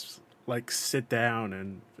can't just like sit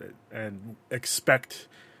down and expect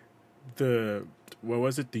the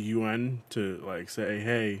UN to like say,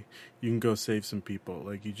 hey, you can go save some people.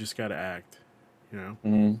 Like, you just gotta act.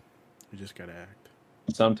 Mm-hmm. You just gotta act.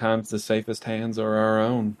 Sometimes the safest hands are our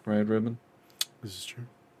own, right, Ruben? This is true.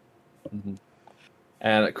 Mm-hmm.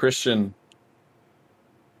 And Christian,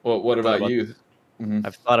 what about you? Mm-hmm.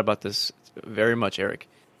 I've thought about this very much, Eric,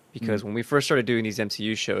 because when we first started doing these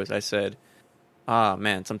MCU shows, I said,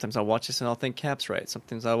 man, sometimes I'll watch this and I'll think Cap's right.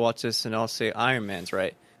 Sometimes I'll watch this and I'll say Iron Man's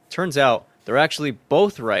right. Turns out they're actually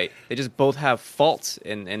both right. They just both have faults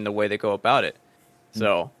in the way they go about it.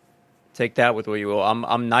 So take that with what you will.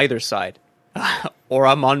 I'm neither side, or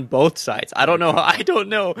I'm on both sides. I don't know. I don't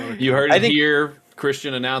know. You heard it here.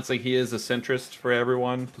 Christian announcing he is a centrist for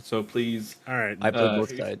everyone. So please. All right. I play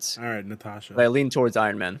both sides. All right, Natasha. But I lean towards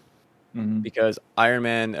Iron Man because Iron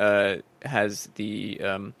Man has the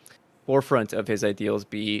forefront of his ideals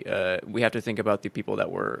be we have to think about the people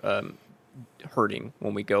that we're hurting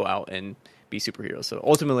when we go out and be superheroes. So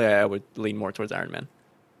ultimately, I would lean more towards Iron Man.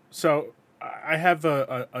 So I have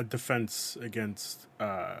a defense against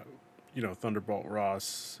Thunderbolt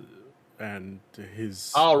Ross and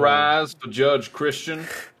his. I'll rise for Judge Christian.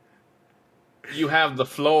 You have the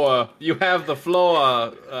floor. You have the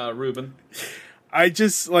floor, Ruben. I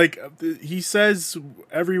just he says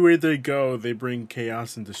everywhere they go, they bring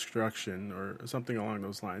chaos and destruction or something along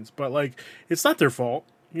those lines. But it's not their fault,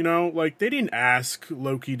 they didn't ask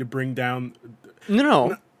Loki to bring down.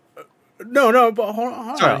 No. But hold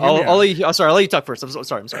on. Sorry, I'll let you talk first. I'm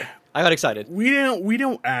sorry. I got excited. We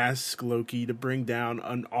don't ask Loki to bring down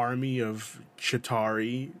an army of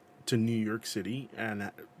Chitauri to New York City,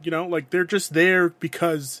 and they're just there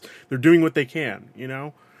because they're doing what they can.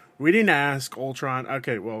 We didn't ask Ultron.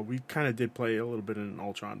 Okay, well, we kind of did play a little bit in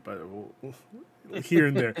Ultron, but here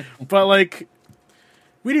and there. But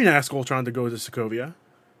we didn't ask Ultron to go to Sokovia.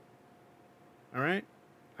 All right.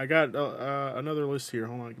 I got another list here.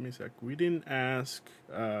 Hold on, give me a sec. We didn't ask.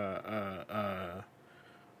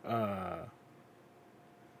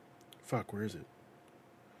 Fuck, where is it?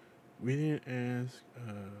 We didn't ask.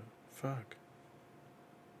 Fuck.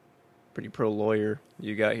 Pretty pro lawyer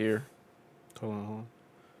you got here. Hold on.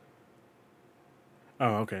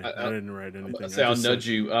 Oh, okay. I didn't write anything. I'll nudge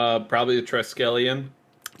you. Probably the Triskelion.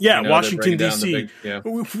 Yeah, Washington D.C. Yeah.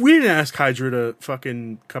 We didn't ask Hydra to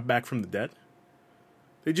fucking come back from the dead.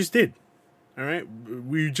 They just did. All right?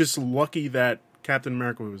 We're just lucky that Captain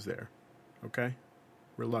America was there. Okay?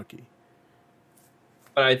 We're lucky.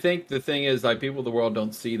 But I think the thing is, people of the world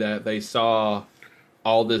don't see that. They saw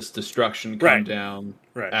all this destruction come down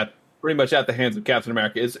at pretty much at the hands of Captain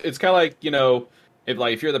America. It's kind of like,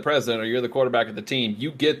 if you're the president or you're the quarterback of the team,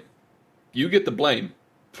 you get the blame.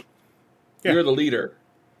 Yeah. You're the leader.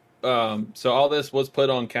 So all this was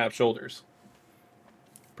put on Cap's shoulders.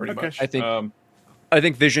 Pretty much. I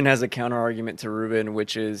think Vision has a counter argument to Ruben,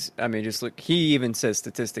 which is, just look. He even says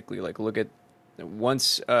statistically, look at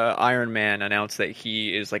once Iron Man announced that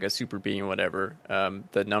he is a super being or whatever,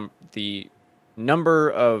 the number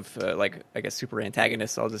of super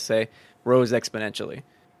antagonists, I'll just say, rose exponentially.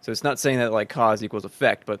 So it's not saying that cause equals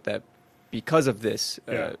effect, but that because of this,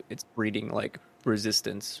 it's breeding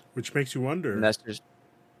resistance. Which makes you wonder. And that's just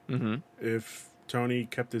if Tony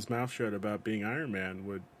kept his mouth shut about being Iron Man,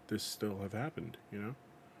 would this still have happened?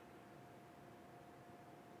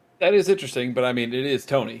 That is interesting, but it is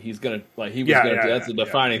Tony. He's gonna that's the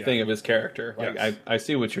defining thing of his character. Yes. I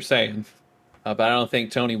see what you're saying, but I don't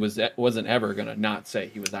think Tony wasn't ever gonna not say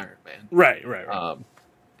he was Iron Man. Right.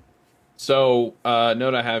 So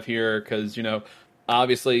note I have here because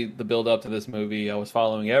obviously the build up to this movie, I was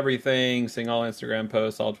following everything, seeing all Instagram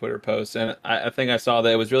posts, all Twitter posts, and I think I saw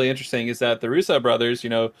that it was really interesting is that the Russo brothers,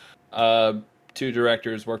 uh, two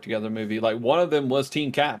directors worked together in the movie. Like one of them was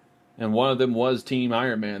Team Cap, and one of them was Team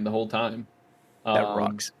Iron Man the whole time. That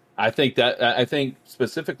rocks. I think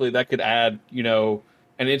specifically that could add,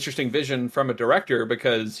 an interesting vision from a director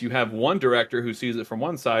because you have one director who sees it from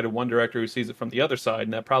one side and one director who sees it from the other side,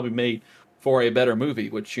 and that probably made for a better movie,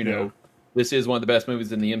 which, this is one of the best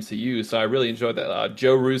movies in the MCU, so I really enjoyed that.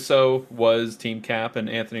 Joe Russo was Team Cap and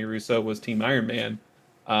Anthony Russo was Team Iron Man.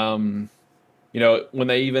 When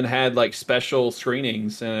they even had like special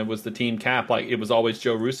screenings and it was the Team Cap, like it was always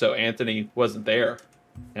Joe Russo. Anthony wasn't there.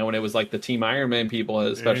 And when it was like the Team Iron Man people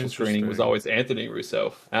at a special screening, it was always Anthony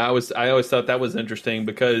Russo. I always thought that was interesting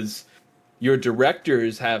because your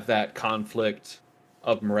directors have that conflict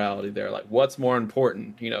of morality there. Like, what's more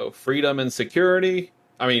important? Freedom and security.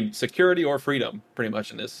 I mean, security or freedom, pretty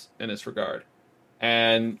much in this regard.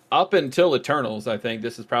 And up until Eternals, I think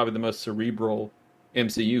this is probably the most cerebral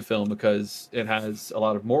MCU film because it has a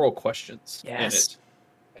lot of moral questions in it.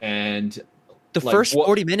 And the first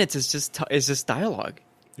 40 minutes is just dialogue.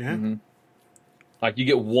 Yeah. Mm-hmm. Like you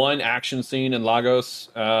get one action scene in Lagos.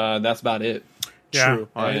 That's about it. Yeah. True.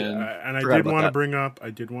 And I did want to bring up.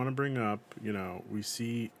 We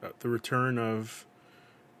see the return of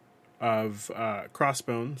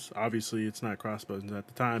Crossbones. Obviously, it's not Crossbones at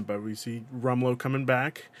the time, but we see Rumlow coming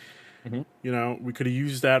back. Mm-hmm. We could have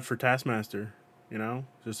used that for Taskmaster.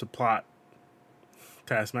 Just a plot.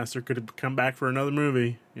 Taskmaster could have come back for another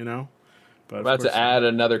movie. But I'm about to add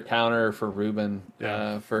another counter for Ruben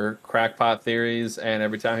for crackpot theories, and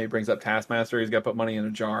every time he brings up Taskmaster, he's got to put money in a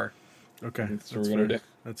jar. Okay, that's what we're gonna do.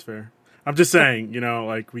 That's fair. I'm just saying,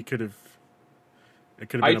 we could have. It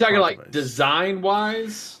could have. Are you talking like design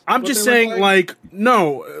wise? I'm just saying,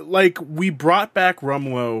 no, we brought back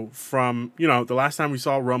Rumlow from the last time we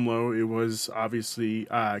saw Rumlow, it was obviously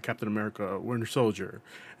Captain America: Winter Soldier,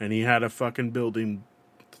 and he had a fucking building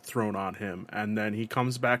thrown on him, and then he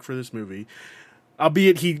comes back for this movie,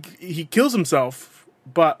 albeit he kills himself,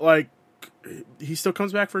 but he still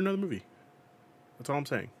comes back for another movie. That's all I'm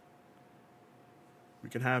saying. We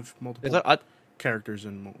can have multiple characters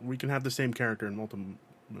and we can have the same character in multiple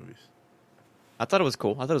movies. I thought it was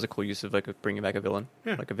cool. I thought it was a cool use of bringing back a villain,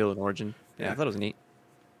 like a villain origin. Yeah, I thought it was neat.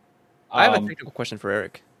 I have a technical question for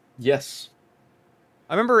Eric. Yes,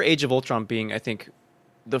 I remember Age of Ultron being, I think,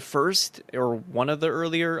 the first or one of the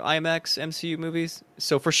earlier IMAX MCU movies.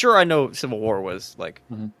 So for sure, I know Civil War was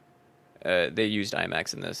they used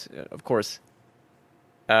IMAX in this. Of course,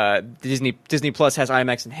 Disney Plus has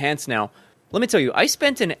IMAX Enhanced now. Let me tell you, I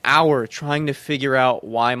spent an hour trying to figure out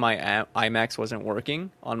why my IMAX wasn't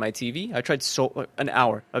working on my TV. I tried an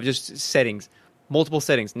hour of just settings, multiple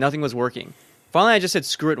settings. Nothing was working. Finally, I just said,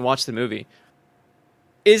 screw it and watch the movie.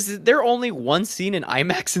 Is there only one scene in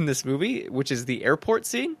IMAX in this movie, which is the airport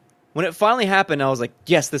scene? When it finally happened, I was like,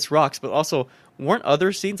 yes, this rocks. But also, weren't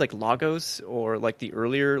other scenes like Lagos or like the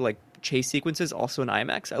earlier chase sequences also in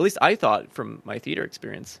IMAX? At least I thought from my theater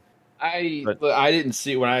experience. I didn't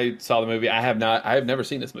see when I saw the movie. I have never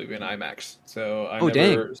seen this movie in IMAX, so I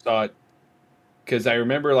never saw it because I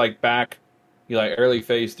remember back, early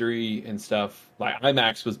Phase 3 and stuff.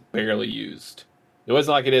 IMAX was barely used. It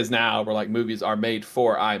wasn't like it is now, where movies are made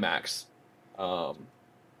for IMAX.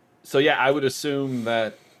 So yeah, I would assume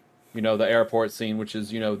that the airport scene, which is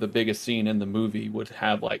the biggest scene in the movie, would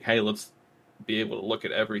have hey, let's be able to look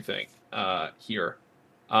at everything here.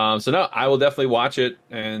 So no, I will definitely watch it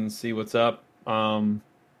and see what's up.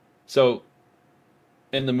 So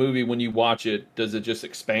in the movie, when you watch it, does it just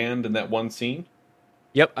expand in that one scene?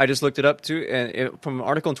 Yep, I just looked it up too, and from an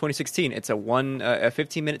article in 2016, it's a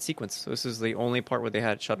 15-minute sequence. So this is the only part where they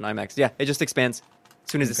had shot in IMAX. Yeah, it just expands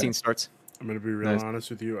as soon as the scene starts. I'm going to be real honest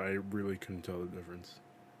with you. I really couldn't tell the difference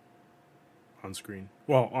on screen.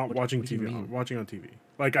 Well, watching TV. Watching on TV.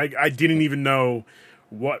 I didn't even know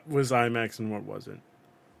what was IMAX and what wasn't.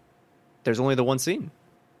 There's only the one scene.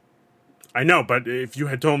 I know, but if you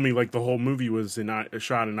had told me the whole movie was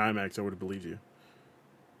shot in IMAX, I would have believed you.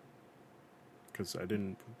 Because I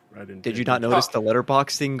didn't. Did you not notice the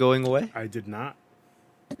letterbox thing going away? I did not.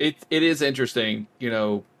 It is interesting,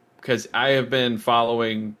 because I have been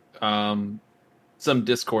following some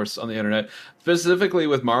discourse on the internet, specifically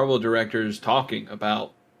with Marvel directors talking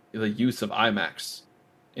about the use of IMAX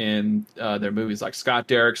in their movies. Like Scott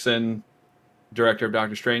Derrickson, director of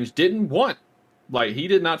Doctor Strange, didn't want, he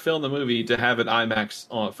did not film the movie to have an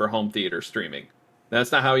IMAX for home theater streaming.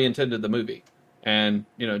 That's not how he intended the movie. And,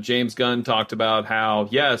 James Gunn talked about how,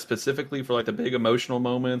 specifically for the big emotional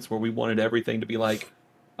moments where we wanted everything to be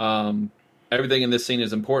everything in this scene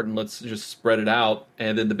is important. Let's just spread it out.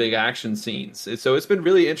 And then the big action scenes. So it's been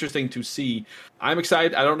really interesting to see. I'm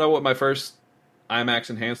excited. I don't know what my first IMAX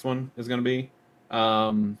enhanced one is going to be.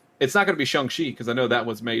 It's not going to be Shang-Chi because I know that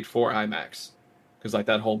was made for IMAX. Because like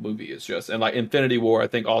that whole movie is just, and like Infinity War, I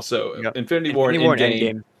think also Infinity War and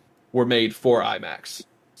Endgame were made for IMAX.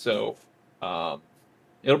 So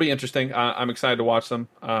it'll be interesting. I'm excited to watch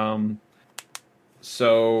them.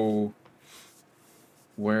 So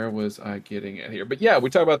where was I getting at here? But yeah,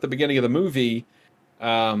 we talk about the beginning of the movie.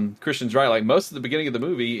 Christian's right. Like most of the beginning of the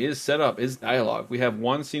movie is set up, is dialogue. We have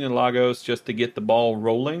one scene in Lagos just to get the ball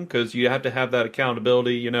rolling because you have to have that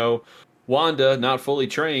accountability. You know, Wanda, not fully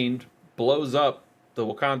trained, blows up the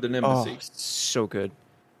Wakandan embassy. Oh, so good.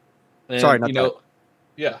 And, Sorry, not that.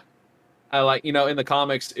 Yeah. I like, in the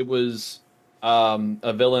comics, it was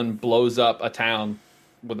a villain blows up a town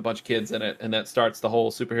with a bunch of kids in it, and that starts the whole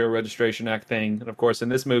Superhero Registration Act thing. And of course, in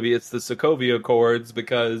this movie, it's the Sokovia Accords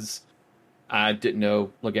because I didn't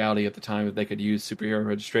know legality at the time that they could use Superhero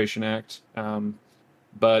Registration Act.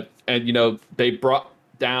 They brought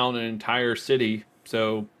down an entire city,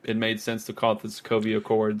 so it made sense to call it the Sokovia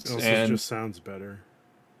Accords. It also just sounds better.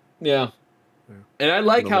 Yeah. And I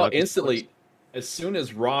like how instantly, as soon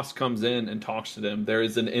as Ross comes in and talks to them, there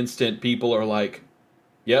is an instant people are like,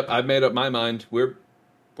 "Yep, I've made up my mind. We're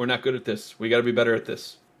not good at this. We got to be better at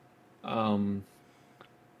this." And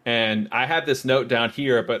I had this note down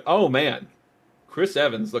here, but oh man, Chris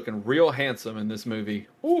Evans looking real handsome in this movie.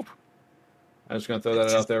 Ooh. I'm just gonna throw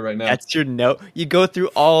that out there right now. That's your note. You go through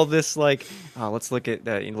all this like, oh, let's look at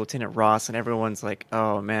Lieutenant Ross, and everyone's like,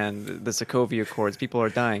 oh man, the Sokovia Accords. People are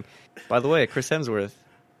dying. By the way, Chris Hemsworth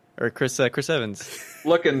or Chris Evans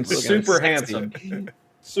looking super handsome,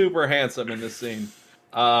 super handsome in this scene.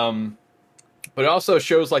 But it also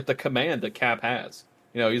shows like the command that Cap has.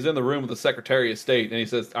 He's in the room with the Secretary of State, and he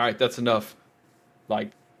says, "All right, that's enough."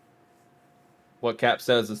 Like what Cap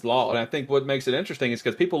says is law, and I think what makes it interesting is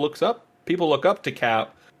because people look up to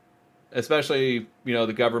Cap, especially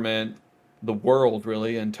the government, the world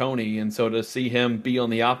really, and Tony, and so to see him be on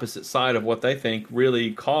the opposite side of what they think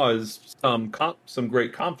really caused some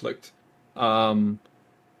great conflict in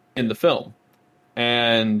the film.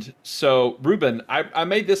 And so, Ruben, I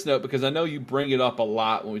made this note because I know you bring it up a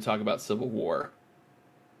lot when we talk about Civil War.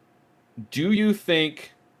 Do you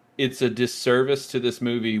think it's a disservice to this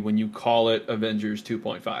movie when you call it Avengers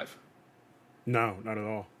 2.5? No, not at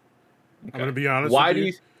all. Okay. I'm going to be honest with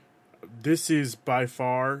you. This is by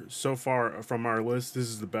far, so far from our list, this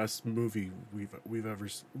is the best movie we've ever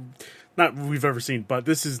seen, but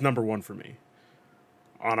this is number one for me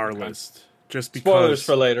on our list. Just because spoilers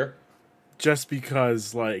for later. Just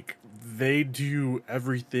because they do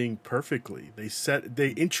everything perfectly.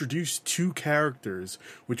 They introduce two characters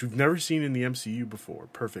which we've never seen in the MCU before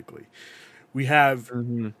perfectly. We have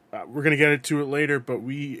we're going to get into it later, but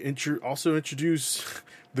we also introduce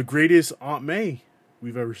the greatest Aunt May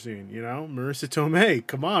we've ever seen, Marissa Tomei.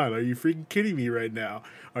 Come on, are you freaking kidding me right now?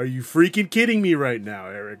 Eric?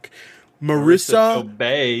 Marissa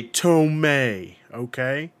Tomei,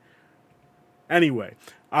 okay? Anyway,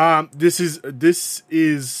 this is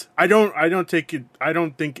I don't think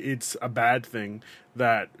it's a bad thing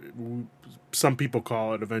that some people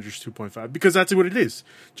call it Avengers 2.5 because that's what it is.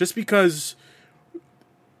 Just because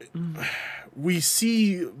we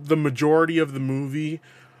see the majority of the movie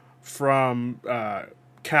from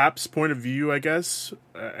Cap's point of view, I guess,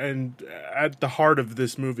 and at the heart of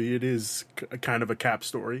this movie, it is kind of a Cap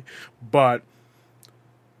story, but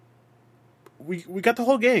we got the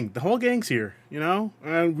whole gang. The whole gang's here,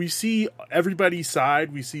 and we see everybody's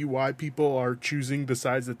side. We see why people are choosing the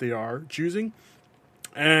sides that they are choosing,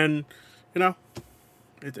 and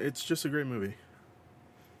it's just a great movie.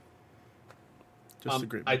 Just a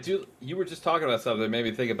great movie. You were just talking about something that made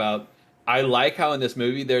me think about. I like how in this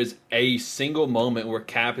movie there's a single moment where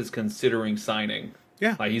Cap is considering signing.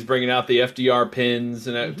 Yeah. Like he's bringing out the FDR pins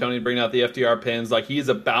and Tony bringing out the FDR pins. Like he's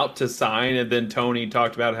about to sign, and then Tony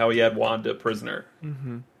talked about how he had Wanda prisoner.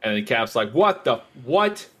 Mm-hmm. And then Cap's like, what?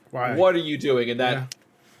 Why? What are you doing? And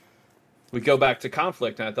we go back to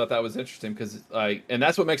conflict, and I thought that was interesting because, and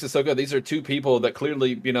that's what makes it so good. These are two people that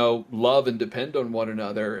clearly, love and depend on one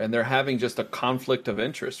another, and they're having just a conflict of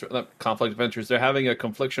interest. Not conflict of interest. They're having a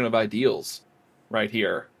confliction of ideals right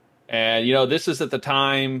here. And, this is at the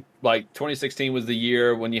time, 2016 was the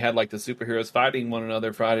year when you had, the superheroes fighting one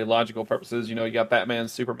another for ideological purposes. You got Batman,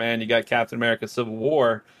 Superman, you got Captain America, Civil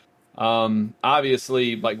War.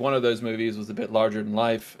 Obviously, one of those movies was a bit larger than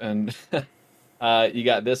life, and you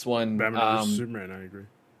got this one. Batman vs. Superman, I agree.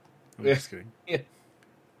 I'm just kidding. Yeah.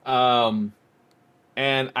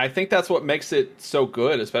 And I think that's what makes it so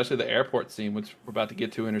good, especially the airport scene, which we're about to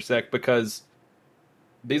get to intersect, because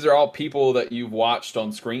these are all people that you've watched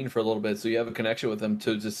on screen for a little bit, so you have a connection with them.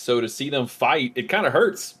 To see them fight, it kind of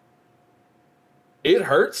hurts. It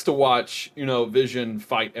hurts to watch, Vision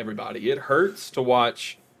fight everybody. It hurts to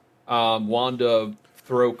watch Wanda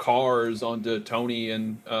throw cars onto Tony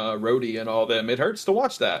and Rhodey and all them. It hurts to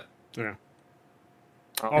watch that. Yeah.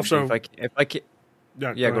 Also, if I can,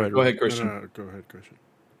 yeah, go ahead, Christian. No, go ahead, Christian.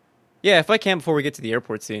 Yeah, if I can, before we get to the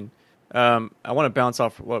airport scene, I want to bounce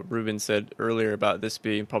off what Ruben said earlier about this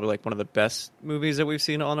being probably like one of the best movies that we've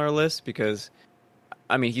seen on our list, because,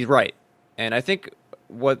 I mean, he's right. And I think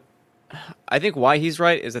why he's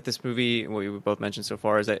right is that this movie, what we both mentioned so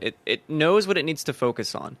far, is that it knows what it needs to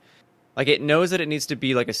focus on. Like, it knows that it needs to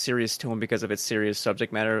be like a serious tone because of its serious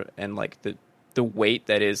subject matter and like the weight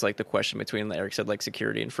that is like the question between, like Eric said, like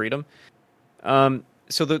security and freedom.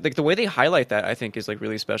 So the way they highlight that, I think, is like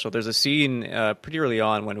really special. There's a scene pretty early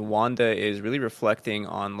on when Wanda is really reflecting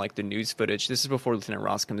on like the news footage. This is before Lieutenant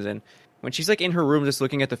Ross comes in, when she's like in her room just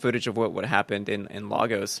looking at the footage of what happened in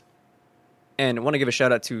Lagos. And I want to give a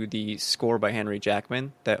shout out to the score by Henry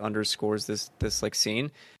Jackman that underscores this like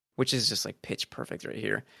scene, which is just like pitch perfect right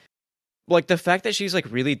here. Like the fact that she's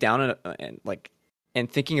like really down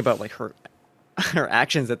and thinking about like her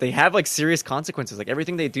actions, that they have like serious consequences. Like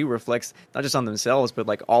everything they do reflects not just on themselves, but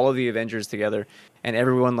like all of the Avengers together and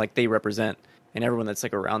everyone like they represent and everyone that's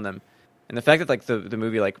like around them. And the fact that like the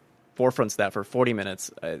movie like forefronts that for 40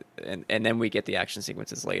 minutes and then we get the action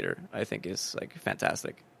sequences later, I think is like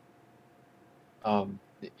fantastic.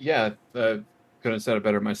 Yeah, couldn't have said it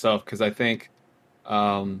better myself, because I think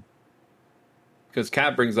because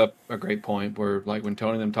Kat brings up a great point where, like, when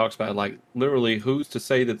Tony and them talks about it, like, literally, who's to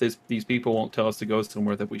say that these people won't tell us to go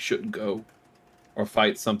somewhere that we shouldn't go, or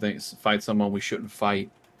fight someone we shouldn't fight,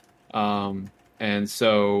 and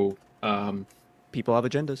so people have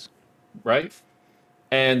agendas, right?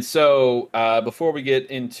 And so before we get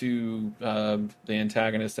into the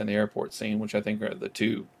antagonist and the airport scene, which I think are the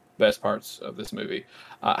two best parts of this movie,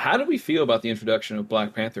 how do we feel about the introduction of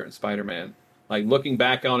Black Panther and Spider-Man? Like, looking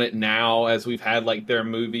back on it now, as we've had like their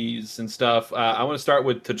movies and stuff, I want to start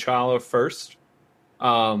with T'Challa first.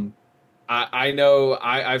 I know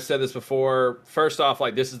I've said this before. First off,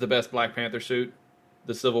 like, this is the best Black Panther suit,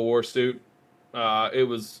 the Civil War suit. It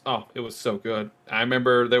was so good. I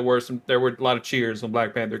remember there were a lot of cheers when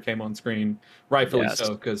Black Panther came on screen, rightfully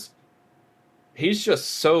so, because he's just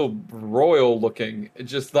so royal looking.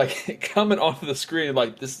 Just like coming onto the screen,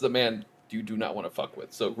 like, this is a man you do not want to fuck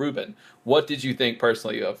with. So, Ruben, what did you think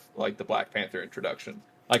personally of like the Black Panther introduction?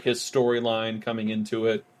 Like his storyline coming into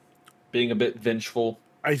it, being a bit vengeful.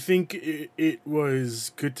 I think it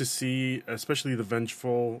was good to see, especially the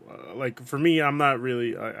vengeful. Like for me, I'm not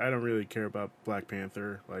really. I don't really care about Black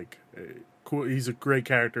Panther. Like, cool, he's a great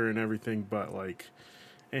character and everything, but like,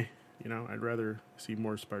 I'd rather see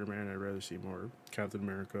more Spider-Man. I'd rather see more Captain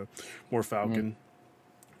America, more Falcon.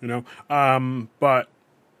 But.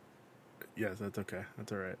 Yes, that's okay. That's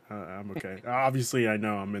all right. I'm okay. Obviously, I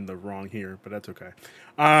know I'm in the wrong here, but that's okay.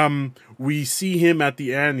 We see him at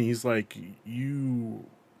the end. He's like, you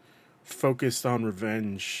focused on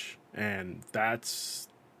revenge, and that's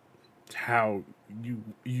how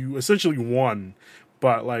you essentially won.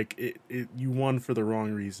 But like you won for the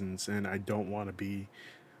wrong reasons, and I don't want to be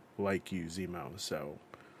like you, Zemo. So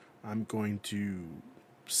I'm going to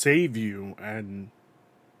save you and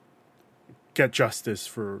get justice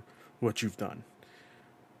for what you've done.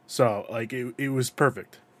 So like it was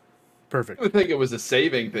perfect. I would think it was a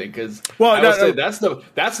saving thing, because say that's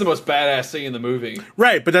the most badass scene in the movie,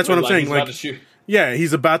 right? But that's what I'm saying. He's about to shoot. Yeah,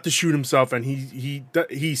 he's about to shoot himself, and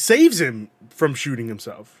he saves him from shooting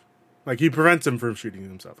himself. Like, he prevents him from shooting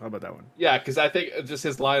himself. How about that one? Yeah, because I think just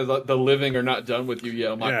his line, "The living are not done with you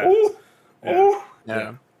yet." I'm like,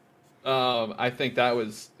 yeah. I think that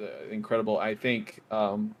was incredible. I think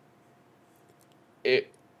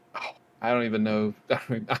it. I don't even know.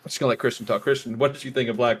 I'm just gonna let Christian talk. Christian, what did you think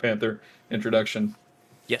of Black Panther introduction?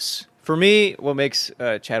 Yes, for me, what makes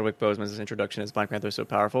Chadwick Boseman's introduction as Black Panther so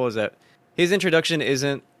powerful is that his introduction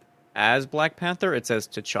isn't as Black Panther; it's as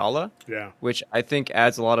T'Challa. Yeah, which I think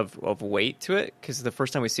adds a lot of weight to it, because the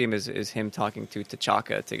first time we see him is him talking to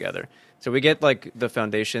T'Chaka together. So we get like the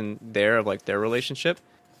foundation there of like their relationship.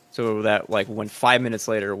 So that like when 5 minutes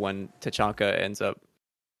later, when T'Chaka ends up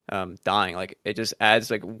dying, like it just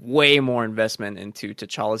adds like way more investment into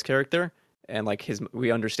T'Challa's character, and like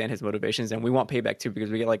we understand his motivations, and we want payback too,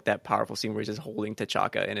 because we get like that powerful scene where he's just holding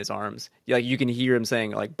T'Chaka in his arms. Like you can hear him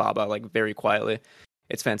saying like Baba, like very quietly.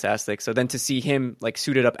 It's fantastic. So then to see him like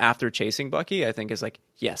suited up after chasing Bucky, I think is like,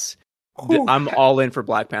 yes, I'm all in for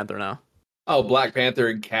Black Panther now. Oh, Black Panther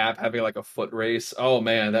and Cap having like a foot race. Oh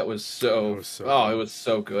man, that was so. It was so oh, good. it was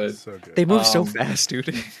so good. So good. They move so fast,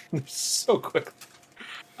 dude. So quick.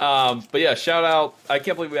 But yeah, shout out. I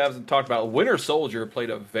can't believe we haven't talked about Winter Soldier played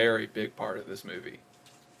a very big part of this movie.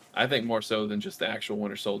 I think more so than just the actual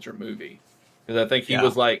Winter Soldier movie. Because I think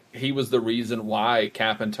he was the reason why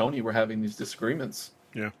Cap and Tony were having these disagreements.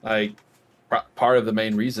 Yeah. Like, part of the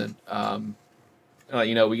main reason.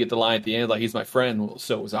 We get the line at the end, like, he's my friend. Well,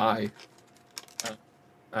 so was I.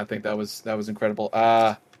 I think that was incredible.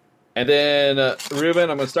 And then, Ruben,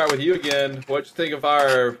 I'm going to start with you again. What'd you think of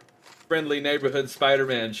our friendly neighborhood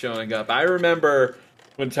Spider-Man showing up? I remember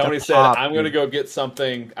when Tony said, I'm going to go get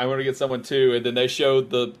something. I'm going to get someone too. And then they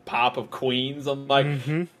showed the pop of Queens. I'm like...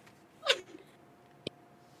 Mm-hmm.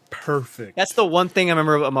 Perfect. That's the one thing I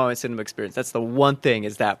remember about my cinema experience. That's the one thing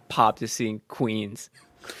is that pop to seeing Queens.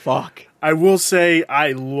 Fuck. I will say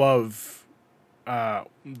I love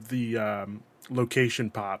the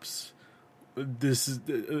location pops.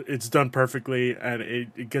 It's done perfectly and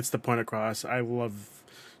it gets the point across. I love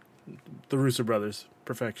the Russo brothers.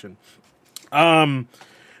 Perfection.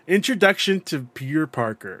 Introduction to Peter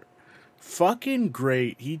Parker. Fucking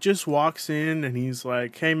great. He just walks in and he's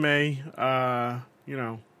like, "Hey May, I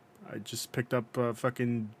just picked up a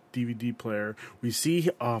fucking DVD player." We see,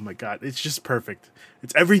 oh my god, it's just perfect.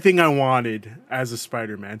 It's everything I wanted as a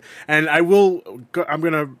Spider-Man. And I'm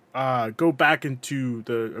gonna go back into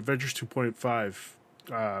the Avengers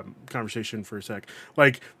 2.5 conversation for a sec.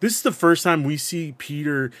 Like, this is the first time we see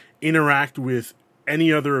Peter interact with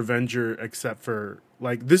any other Avenger except for,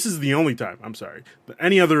 like, this is the only time, I'm sorry,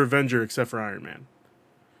 any other Avenger except for Iron Man.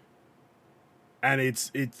 And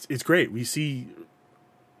it's great. We see,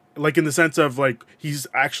 like, in the sense of, like, he's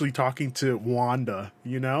actually talking to Wanda,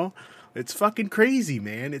 you know? It's fucking crazy,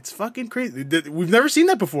 man. It's fucking crazy. We've never seen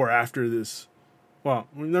that before after this. Well,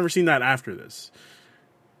 we've never seen that after this.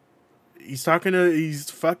 He's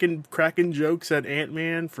fucking cracking jokes at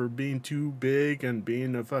Ant-Man for being too big and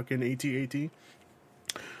being a fucking AT-AT.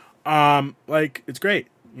 Like, it's great.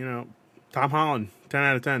 You know, Tom Holland, 10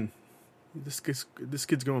 out of 10. This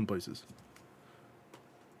kid's going places.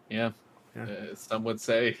 Yeah. Some would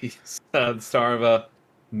say he's the star of a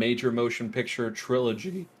major motion picture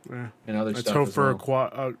trilogy and other stuff. Let's hope for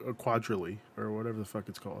well. a quadrilogy or whatever the fuck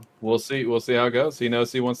it's called. We'll see how it goes. He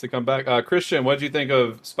knows he wants to come back. Christian, what do you think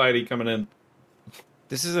of Spidey coming in?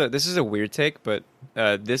 This is a weird take, but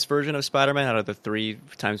this version of Spider-Man, out of the 3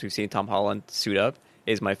 times we've seen Tom Holland suit up,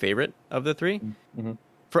 is my favorite of the 3. Mm-hmm.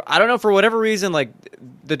 I don't know, for whatever reason, like,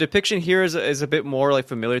 the depiction here is a bit more like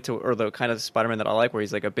familiar to, or the kind of Spider-Man that I like, where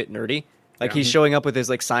he's like a bit nerdy. Like, he's showing up with his,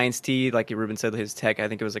 like, science tea, like Ruben said, his tech, I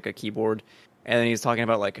think it was like a keyboard. And then he's talking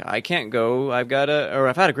about, like, I can't go, I've had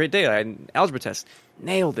a great day, I had an algebra test.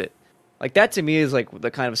 Nailed it. Like, that to me is, like, the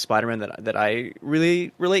kind of Spider-Man that I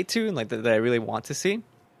really relate to and, like, that I really want to see.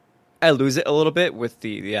 I lose it a little bit with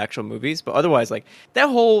the actual movies, but otherwise, like, that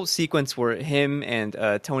whole sequence where him and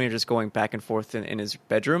Tony are just going back and forth in his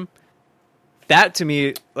bedroom, that to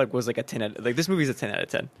me, like, was like a 10 out, like, this movie's a 10 out of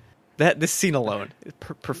 10. This scene alone,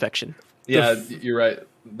 perfection. Yeah, you're right.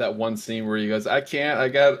 That one scene where he goes, I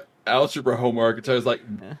got algebra homework. And so I was like,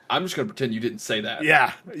 I'm just going to pretend you didn't say that.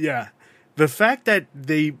 Yeah. The fact that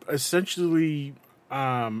they essentially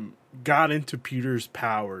got into Peter's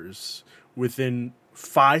powers within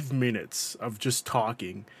 5 minutes of just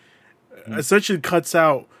talking essentially cuts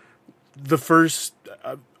out the first,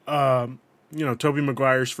 Tobey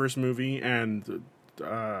Maguire's first movie and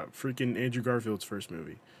freaking Andrew Garfield's first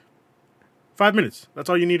movie. 5 minutes. That's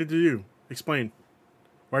all you needed to do. Explain.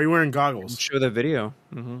 Why are you wearing goggles? Show the video.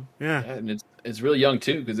 Mm-hmm. Yeah, and it's really young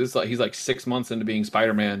too, because it's like he's like 6 months into being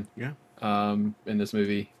Spider-Man. Yeah. In this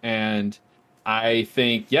movie, and I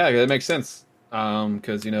think that makes sense.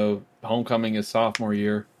 Because Homecoming is sophomore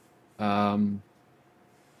year.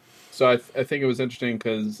 So I think it was interesting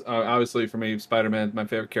because obviously for me, Spider-Man, my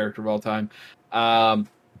favorite character of all time.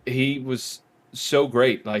 He was so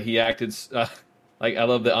great. Like, he acted like, I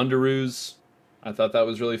love the Underoos. I thought that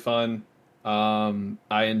was really fun. I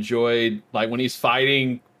enjoyed, like, when he's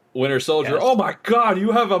fighting Winter Soldier. Yes. Oh my god,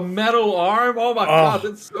 you have a metal arm? Oh my god,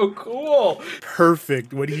 that's so cool.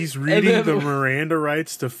 Perfect. When he's reading the Miranda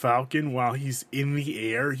rights to Falcon while he's in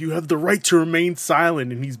the air, you have the right to remain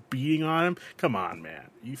silent, and he's beating on him. Come on, man.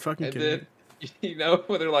 You fucking kidding me?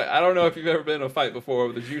 When they're like, I don't know if you've ever been in a fight before,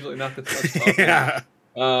 but there's usually not the touch talking. Yeah.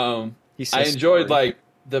 I enjoyed, like,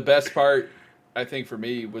 the best part, I think, for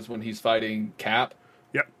me, was when he's fighting Cap.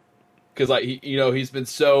 Yep. Because, like, he's been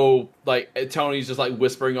so, like, Tony's just, like,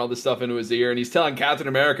 whispering all this stuff into his ear, and he's telling Captain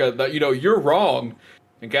America that, you're wrong.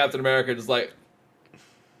 And Captain America just, like,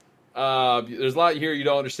 There's a lot here you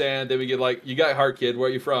don't understand. Then we get like, you got Heart Kid. Where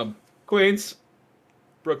are you from? Queens,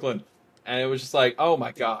 Brooklyn, and it was just like, oh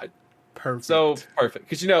my god, Perfect. so perfect.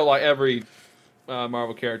 Because like every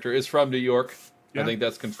Marvel character is from New York. Yeah. I think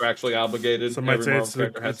that's contractually obligated. Some might Every say Marvel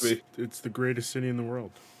character has to be. it's the greatest city in the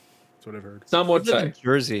world. That's what I've heard. Some would I live say. in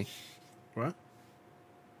Jersey. What?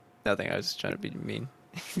 Nothing. I was trying to be mean.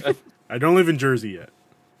 I don't live in Jersey yet.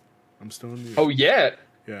 I'm still in New York. Oh yeah.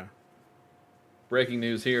 Yeah. Breaking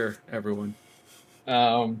news here, everyone.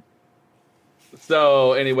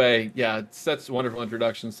 So anyway, yeah, it's such wonderful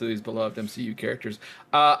introductions to these beloved MCU characters.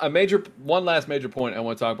 One last major point I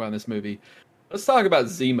want to talk about in this movie. Let's talk about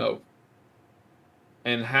Zemo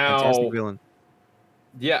and Fantastic villain.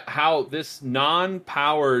 how this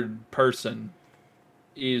non-powered person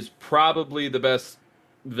is probably the best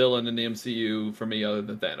villain in the MCU for me, other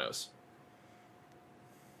than Thanos.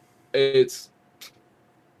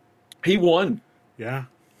 He won. Yeah.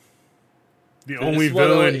 The This only is one of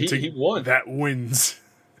the- villain he won. that wins.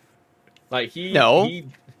 Like he No.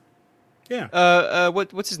 Yeah.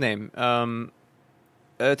 What's his name?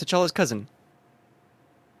 T'Challa's cousin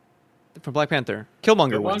from Black Panther.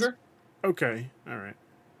 Killmonger wins. Killmonger? Okay. All right.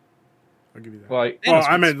 I'll give you that. Like, well, Thanos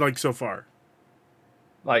I wins. meant like so far.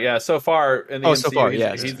 so far in the MCU, so far,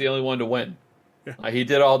 he's the only one to win. Yeah. He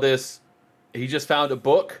did all this. He just found a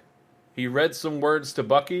book. He read some words to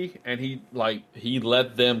Bucky, and he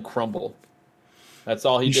let them crumble. That's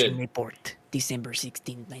all he Mission did. report, December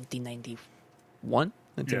 16, 1991. One?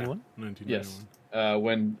 Yeah. 1991? 1991.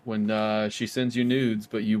 Yes. When she sends you nudes,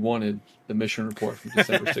 but you wanted the mission report from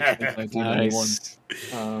December 16th, 1991.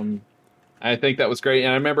 Nice. I think that was great.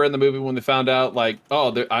 And I remember in the movie when they found out,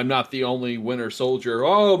 I'm not the only Winter Soldier.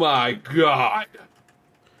 Oh my god.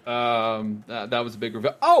 That was a big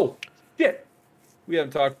reveal. Oh, shit. We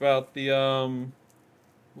haven't talked about the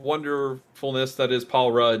wonderfulness that is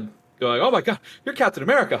Paul Rudd going, oh my god, you're Captain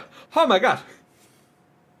America. Oh my god.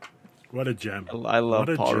 What a gem. I love What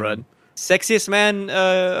a Paul gem. Rudd. Sexiest man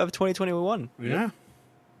of 2021. Yeah.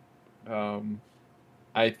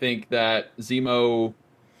 I think that Zemo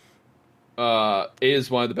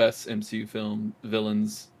is one of the best MCU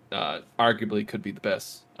villains. Arguably could be the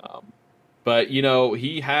best. But,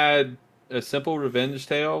 he had a simple revenge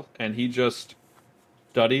tale, and he just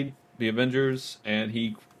studied the Avengers, and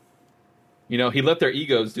he let their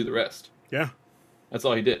egos do the rest. Yeah. That's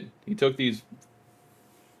all he did. He took these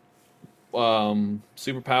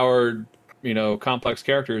superpowered, complex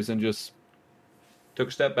characters and just took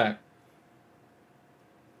a step back.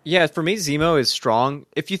 Yeah, for me, Zemo is strong.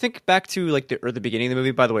 If you think back to the beginning of the movie,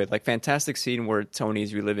 by the way, fantastic scene where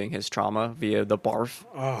Tony's reliving his trauma via the barf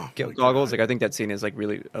Oh, my goggles. God. I think that scene is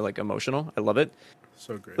really emotional. I love it.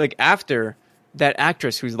 So great. After that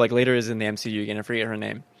actress who's later is in the MCU again, I forget her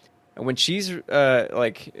name. And when she's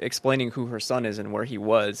explaining who her son is and where he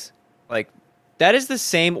was, that is the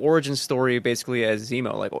same origin story basically as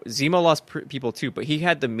Zemo. Zemo lost people too, but he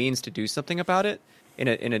had the means to do something about it in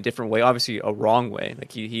a different way, obviously a wrong way.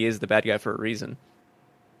 He is the bad guy for a reason.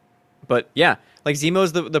 But yeah, Zemo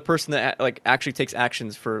is the person that actually takes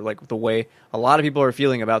actions for the way a lot of people are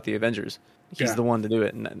feeling about the Avengers. He's the one to do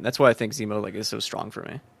it, and that's why I think Zemo is so strong for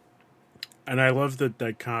me. And I love the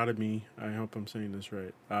dichotomy, I hope I'm saying this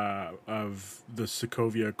right, of the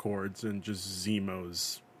Sokovia Accords and just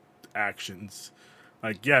Zemo's actions.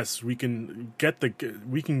 Yes, we can get the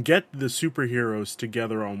superheroes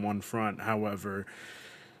together on one front. However,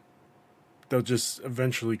 they'll just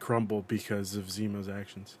eventually crumble because of Zemo's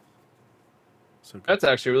actions. So good. That's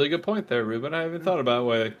actually a really good point there, Ruben. I haven't thought about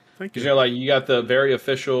it. Thank Because you. you got the very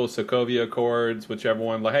official Sokovia Accords, which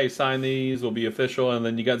everyone hey, sign these, will be official, and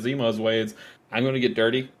then you got Zemo's way. It's I'm going to get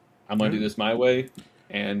dirty. I'm going to do this my way,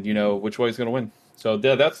 and which way is going to win. So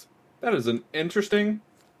that is an interesting.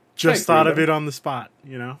 Just Thanks, thought of Ruben. it on the spot,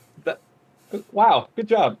 Wow, good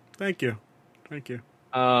job. Thank you.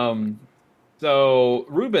 So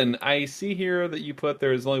Ruben, I see here that you put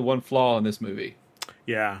there is only one flaw in this movie.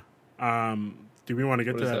 Yeah. Do we want to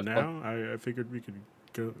get What to is that that? now? I figured we could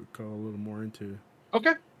go a little more into.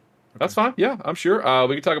 Okay. That's fine. Yeah, I'm sure.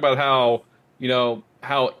 We can talk about how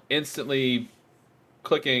instantly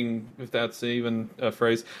clicking, if that's even a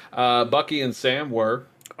phrase, Bucky and Sam were.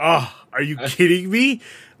 Oh, are you kidding me?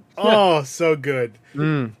 Oh, so good.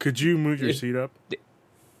 Could you move your seat up?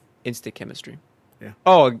 Instant chemistry. Yeah.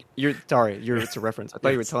 Oh, it's a reference. I thought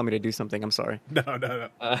you were telling me to do something. I'm sorry. No.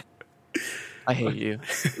 I hate you.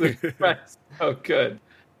 Oh, good.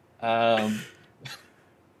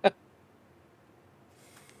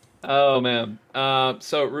 Oh man.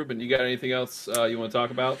 So Ruben, you got anything else you want to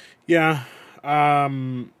talk about? Yeah.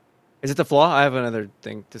 Is it the flaw? I have another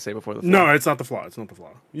thing to say before the flaw. No, it's not the flaw. It's not the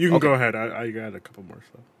flaw. You can Okay. go ahead. I got a couple more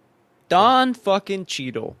stuff. Don fucking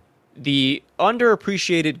Cheadle, the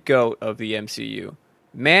underappreciated goat of the MCU.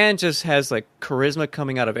 Man just has like charisma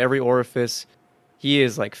coming out of every orifice. He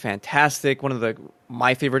is like fantastic. One of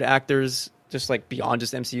my favorite actors, just like beyond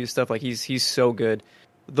just MCU stuff. Like he's so good.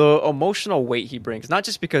 The emotional weight he brings, not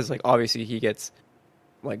just because like obviously he gets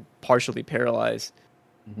like partially paralyzed.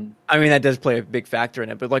 Mhm. I mean that does play a big factor in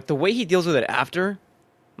it, but like the way he deals with it after,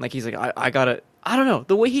 like he's like I don't know,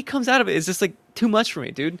 the way he comes out of it is just like too much for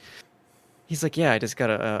me, dude. He's like, yeah, I just got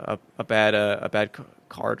a bad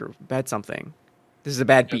card or bad something. This is a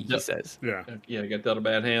bad beat, he says. Yeah. Yeah, get dealt a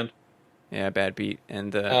bad hand. Yeah, bad beat,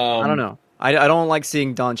 and I don't know. I don't like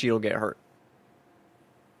seeing Don Cheadle get hurt.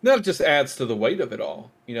 That just adds to the weight of it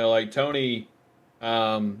all. Like Tony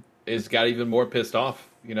is got even more pissed off.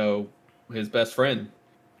 His best friend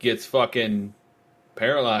gets fucking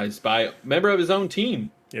paralyzed by a member of his own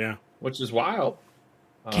team. Yeah. Which is wild.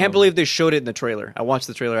 Can't believe they showed it in the trailer. I watched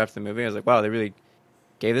the trailer after the movie. I was like, wow, they really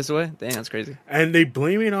gave this away? Dang, that's crazy. And they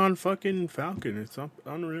blame it on fucking Falcon. It's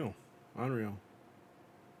unreal. Unreal.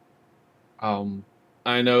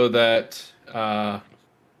 I know that.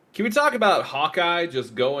 Can we talk about Hawkeye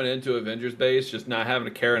just going into Avengers base, just not having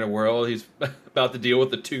a care in the world? He's about to deal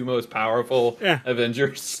with the two most powerful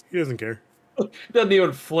Avengers. He doesn't care. He doesn't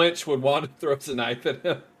even flinch when Wanda throws a knife at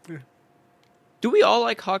him. Do we all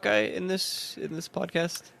like Hawkeye in this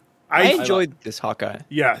podcast? I enjoyed this Hawkeye.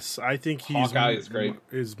 Yes, I think Hawkeye is great.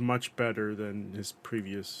 Is much better than his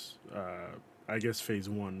previous, I guess, Phase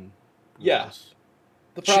 1. Yeah. roles.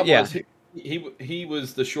 The problem is he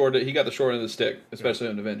was the short. He got the short end of the stick, especially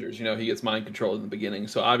on Avengers. He gets mind controlled in the beginning,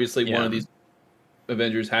 so obviously one of these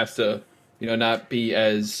Avengers has to, not be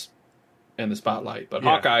as in the spotlight. But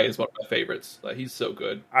Hawkeye is one of my favorites. Like, he's so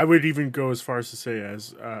good. I would even go as far as to say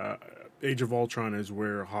as Age of Ultron is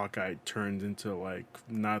where Hawkeye turned into like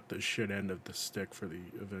not the shit end of the stick for the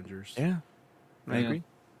Avengers. Yeah, I agree.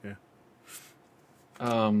 Yeah.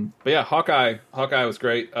 But yeah, Hawkeye was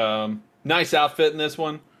great. Nice outfit in this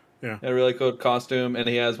one. Yeah. A really cool costume, and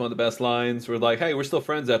he has one of the best lines. We're like, "Hey, we're still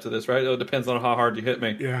friends after this, right? It depends on how hard you hit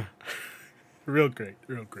me." Yeah. Real great.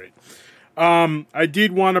 I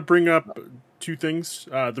did want to bring up two things.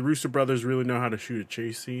 The Russo brothers really know how to shoot a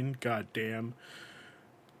chase scene. God damn.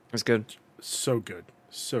 It's good. So good.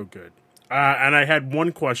 And I had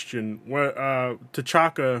one question.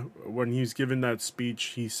 T'Chaka, when he's given that speech,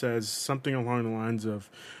 he says something along the lines of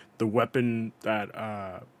the weapon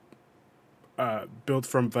that built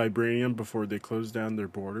from vibranium before they closed down their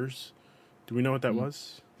borders. Do we know what that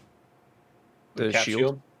was? The Cap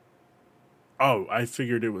shield? Oh, I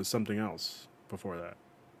figured it was something else before that.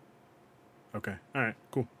 Okay. All right.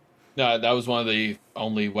 Cool. No, that was one of the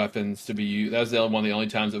only weapons to be used. That was one of the only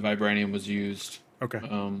times that vibranium was used. Okay.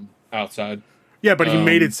 Outside. Yeah, but he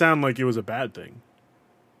made it sound like it was a bad thing,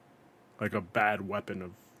 like a bad weapon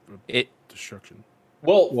of destruction.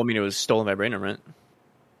 Well, I mean, it was stolen vibranium, right?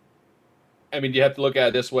 I mean, you have to look at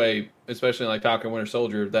it this way, especially like Falcon Winter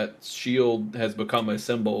Soldier. That shield has become a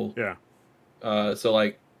symbol. Yeah. So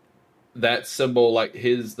like that symbol, like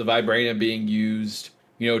the vibranium being used,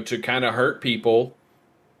 to kind of hurt people.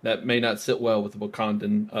 That may not sit well with the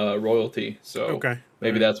Wakandan royalty. So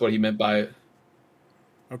maybe that's what he meant by it.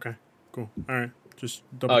 Okay, cool. All right, just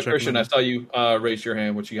double check. Christian, I saw you raise your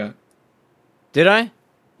hand. What you got? Did I?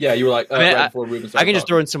 Yeah, you were like right before Ruben started. I can just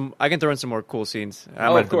throw in some. I can throw in some more cool scenes.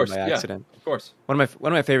 Of course, by accident. Yeah, of course. One of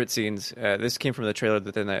my favorite scenes. This came from the trailer,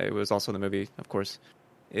 but then it was also in the movie, of course.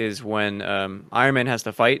 Is when Iron Man has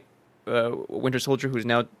to fight Winter Soldier, who's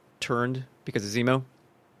now turned because of Zemo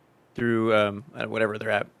through whatever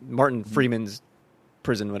they're at, Martin Freeman's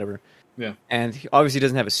prison, whatever. Yeah, and he obviously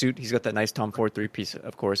doesn't have a suit. He's got that nice Tom Ford 3-piece,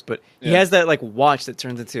 of course, but he has that like watch that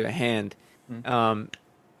turns into a hand.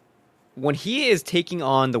 When he is taking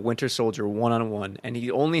on the Winter Soldier one-on-one, and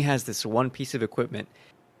he only has this one piece of equipment,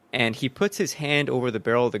 and he puts his hand over the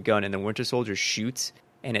barrel of the gun, and the Winter Soldier shoots,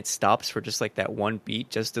 and it stops for just like that one beat,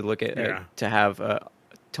 just to look at to have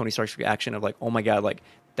Tony Stark's reaction of like, oh my god, like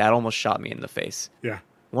that almost shot me in the face. Yeah,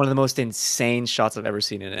 one of the most insane shots I've ever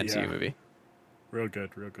seen in an MCU movie. Real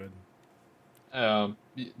good.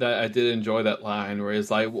 That I did enjoy that line where he's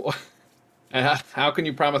like, well, "How can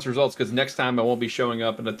you promise results? Because next time I won't be showing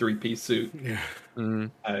up in a 3-piece suit." Yeah,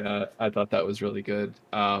 I thought that was really good.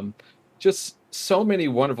 Just so many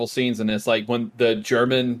wonderful scenes in this. Like when the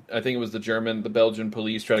Belgian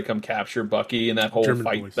police try to come capture Bucky, and that whole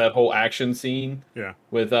that whole action scene. Yeah,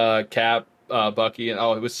 with Cap, Bucky, and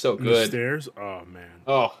it was so good. The stairs. Oh man.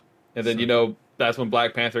 Oh, and then that's when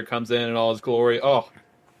Black Panther comes in all his glory. Oh.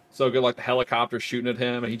 So good, like the helicopter shooting at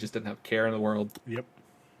him, and he just didn't have a care in the world. Yep.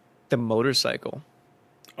 The motorcycle.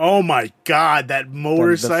 Oh my god, that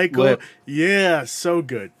motorcycle! flip. Yeah, so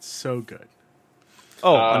good, so good.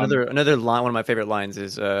 Oh, another line. One of my favorite lines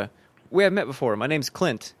is, "We have met before. My name's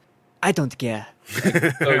Clint. I don't care." So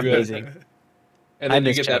good. Amazing. And I then you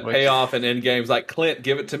miss get Chadwick. that payoff in Endgame's like, Clint,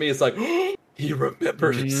 give it to me. It's like, he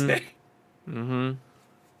remembered his name. Mm-hmm.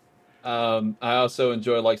 I also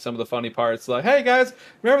enjoy like some of the funny parts. Like, hey guys,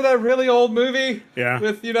 remember that really old movie? Yeah.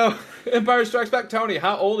 With Empire Strikes Back. Tony,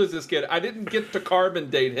 how old is this kid? I didn't get to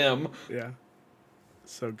carbon date him. Yeah,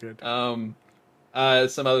 so good. Some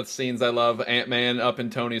other scenes I love. Ant-Man up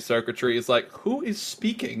in Tony's circuitry is like, who is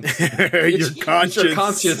speaking? Your conscience. Your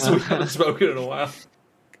conscience. We haven't spoken in a while.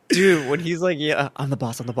 Dude, when he's like, "Yeah, I'm the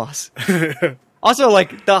boss. I'm the boss." Also,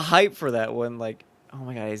 like the hype for that one. Like, oh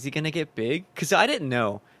my god, is he gonna get big? Because I didn't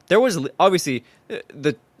know. There was obviously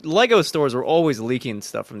the Lego stores were always leaking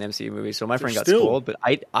stuff from the MCU movie, so my friend got spoiled. But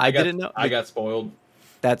I didn't know. I got spoiled.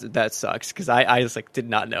 That sucks because I just like did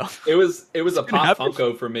not know. It was a Pop happen?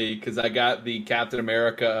 Funko for me because I got the Captain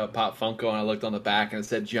America Pop Funko and I looked on the back and it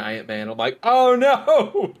said Giant Man. I'm like, oh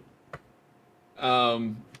no.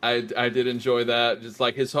 I did enjoy that. Just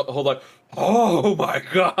like his whole like, oh my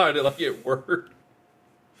god, like it worked.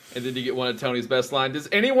 And then you get one of Tony's best lines. Is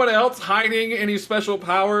anyone else hiding any special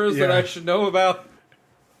powers that I should know about?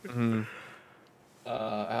 Mm-hmm.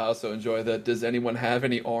 I also enjoy that. Does anyone have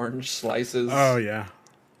any orange slices? Oh yeah,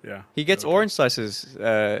 yeah. He gets orange slices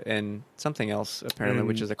and something else apparently,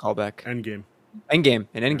 which is a callback. Endgame.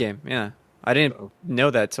 Endgame. Yeah, I didn't know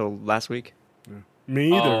that till last week. Yeah.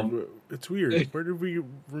 Me either. It's weird. Where did we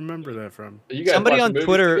remember that from? You guys Somebody watch on movies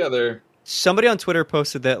Twitter- together. Somebody on Twitter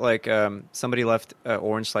posted that like somebody left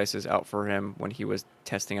orange slices out for him when he was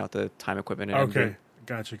testing out the time equipment. In Okay,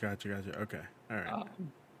 Endgame. gotcha. Okay, all right.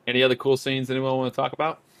 Any other cool scenes anyone want to talk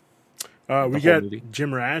about? We whole got movie.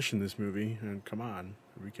 Jim Rash in this movie, and come on,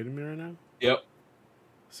 are we kidding me right now? Yep.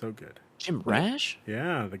 So good. Jim Rash?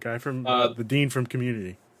 Yeah, the guy from the dean from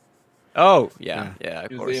Community. Oh yeah,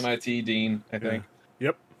 of He was course. the MIT dean, I think.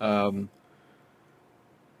 Yep.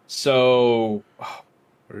 So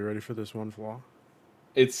Are you ready for this one flaw?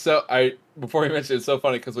 it's so before we mentioned it's so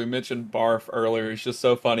funny because we mentioned barf earlier. It's just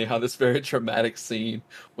so funny how this very dramatic scene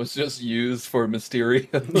was just used for Mysterio.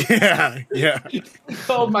 Yeah.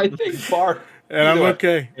 Oh my thing, barf. And I'm Either way.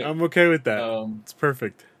 okay. Yeah. I'm okay with that. It's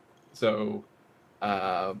perfect. So,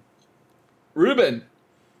 Ruben,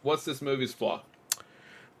 what's this movie's flaw?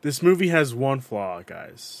 This movie has one flaw,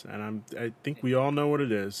 guys, and I think we all know what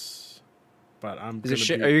it is. But I'm. Is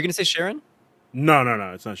it? Are you gonna say Sharon? No,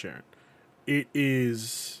 it's not Sharon. It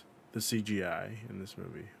is the CGI in this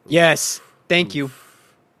movie. Yes. Thank you.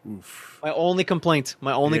 Oof. My only complaint.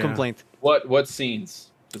 Yeah. complaint. What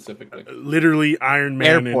scenes specifically? Literally, Iron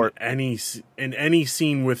Man Airport. in any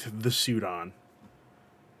scene with the suit on.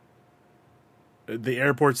 The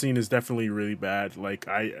airport scene is definitely really bad. Like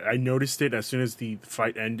I noticed it as soon as the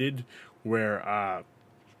fight ended, where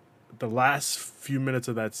the last few minutes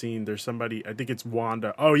of that scene, there's somebody. I think it's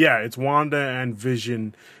Wanda. Oh yeah, it's Wanda and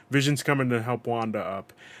Vision. Vision's coming to help Wanda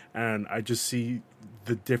up, and I just see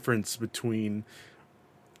the difference between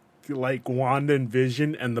like Wanda and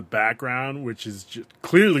Vision and the background, which is just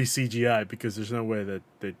clearly CGI because there's no way that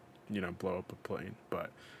they blow up a plane. But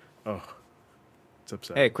it's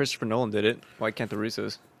upsetting. Hey, Christopher Nolan did it. Why can't the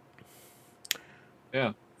Russos?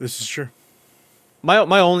 Yeah. This is true. My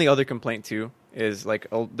only other complaint too is like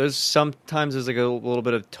there's sometimes like a little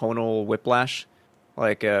bit of tonal whiplash.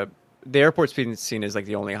 Like the airport speeding scene is like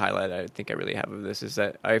the only highlight I think I really have of this is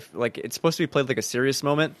that it's supposed to be played like a serious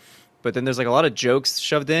moment, but then there's like a lot of jokes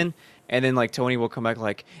shoved in, and then like Tony will come back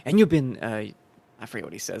like, and you've been I forget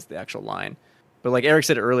what he says, the actual line. But like Eric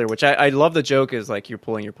said it earlier, which I love the joke is like you're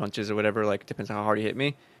pulling your punches or whatever, like depends on how hard you hit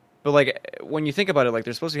me. But like when you think about it, like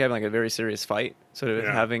they're supposed to be having like a very serious fight. So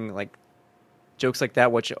having like jokes like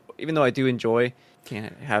that, which even though I do enjoy,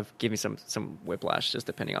 can give me some whiplash just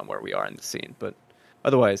depending on where we are in the scene. But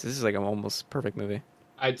otherwise, this is like an almost perfect movie.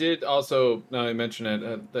 I did also, now I mention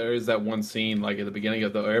it, there is that one scene, like at the beginning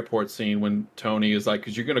of the airport scene, when Tony is like,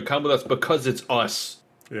 because you're going to come with us because it's us.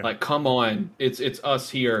 Yeah. Like, come on. It's us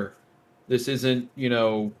here. This isn't,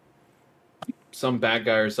 some bad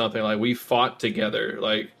guy or something. Like, we fought together.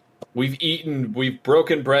 Like, we've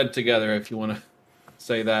broken bread together, if you want to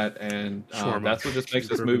say that. And that's what just makes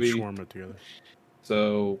this movie shawarma together.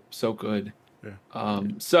 so good. Yeah.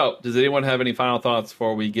 So, does anyone have any final thoughts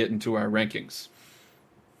before we get into our rankings?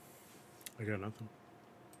 I got nothing.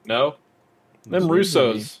 No? Them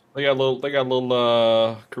Russos, they got a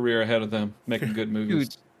little career ahead of them, making good movies.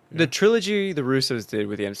 Dude, the trilogy the Russos did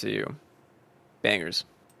with the MCU, bangers.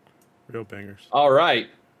 Real bangers. All right.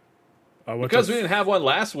 What's Because up? we didn't have one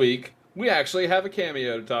last week, we actually have a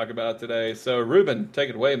cameo to talk about today. So, Ruben, take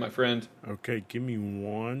it away, my friend. Okay, give me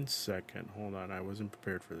 1 second. Hold on. I wasn't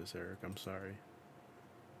prepared for this, Eric. I'm sorry.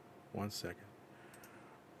 1 second.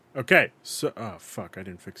 Okay, so... Oh, fuck. I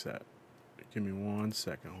didn't fix that. Give me 1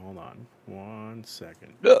 second. Hold on. 1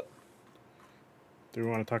 second. Do we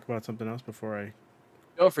want to talk about something else before I...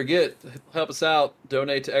 Don't forget, help us out.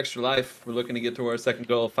 Donate to Extra Life. We're looking to get to our second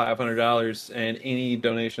goal of $500, and any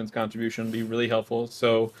donations contribution would be really helpful.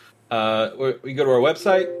 So, we go to our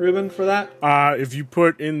website, Ruben, for that. If you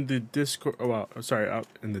put in the Discord... Oh, well, sorry.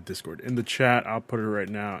 In the Discord. In the chat, I'll put it right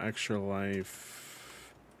now. Extra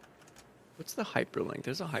Life... What's the hyperlink?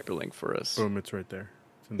 There's a hyperlink for us. Boom, it's right there.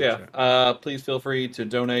 It's in the chat. Please feel free to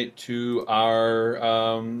donate to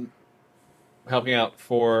our helping out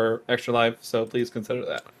for Extra Life. So please consider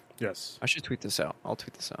that. Yes. I should tweet this out. I'll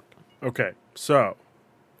tweet this out. Okay, so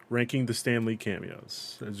ranking the Stan Lee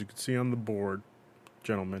cameos. As you can see on the board,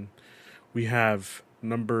 gentlemen, we have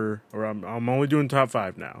I'm only doing top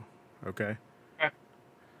 5 now. Okay.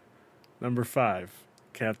 Number 5,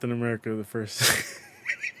 Captain America: The First.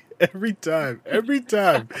 Every time.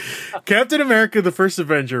 Captain America: The First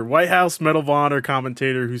Avenger, White House Medal of Honor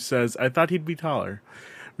commentator who says, "I thought he'd be taller."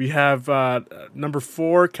 We have number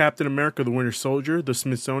 4, Captain America: The Winter Soldier, the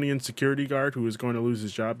Smithsonian security guard who is going to lose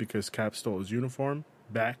his job because Cap stole his uniform.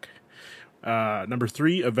 Back. Number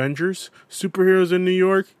 3, Avengers, superheroes in New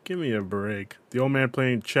York. Give me a break. The old man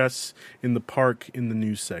playing chess in the park in the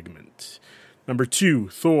news segment. Number 2,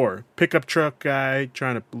 Thor, pickup truck guy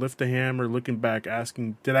trying to lift a hammer, looking back,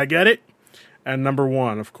 asking, "Did I get it?" And number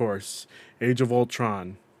 1, of course, Age of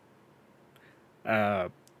Ultron.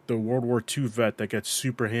 The World War II vet that gets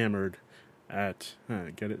super hammered at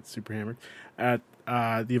super hammered at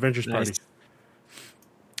the Avengers party.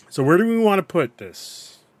 So where do we want to put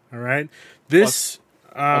this? All right, this.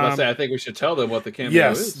 I'm gonna say I think we should tell them what the cameo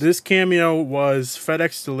Yes, is. this cameo was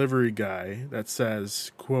FedEx delivery guy that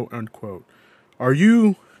says, "quote unquote, are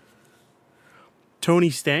you Tony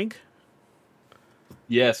Stank?"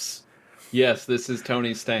 Yes, this is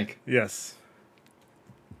Tony Stank. Yes.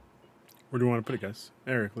 Where do you want to put it, guys?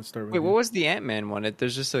 Eric, let's start with Wait, you. what was the Ant-Man one?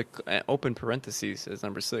 There's just an open parentheses as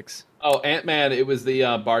number 6. Oh, Ant-Man! It was the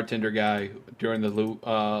bartender guy during the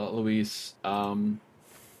Luis.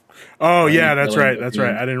 Oh yeah, that's Villain right. at That's the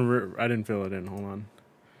right. end. I didn't fill it in. Hold on.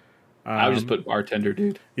 I would just put bartender,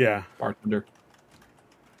 dude. Yeah, Bartender.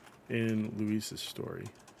 in Luis's story.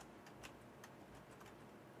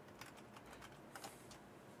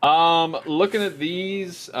 Looking at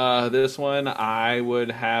these, this one I would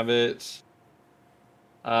have it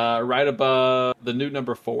right above the new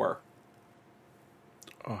number 4.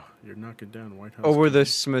 Oh, you're knocking down White House. Over the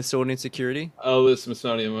Smithsonian security? Oh, the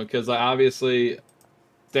Smithsonian one, because obviously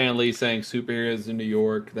Stan Lee saying superheroes in New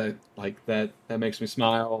York, that makes me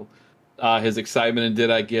smile. His excitement and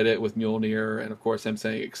 "Did I Get It" with Mjolnir, and of course him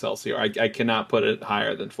saying Excelsior. I cannot put it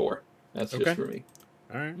higher than 4. That's Okay. just for me.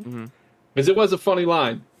 All right. Mm-hmm. Because it was a funny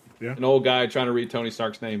line. Yeah. An old guy trying to read Tony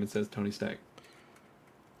Stark's name and says Tony Stank.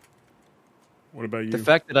 What about you? The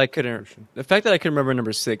fact that I couldn't Christian? remember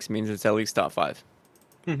number 6 means it's at least top 5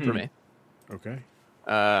 for me. Okay.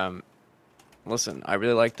 Listen, I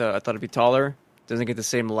really liked I thought it'd be taller. Doesn't get the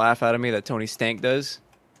same laugh out of me that Tony Stank does.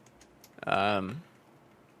 And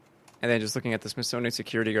then just looking at the Smithsonian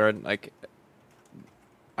security guard, like,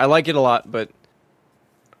 I like it a lot, but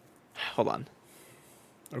hold on.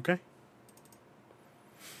 Okay.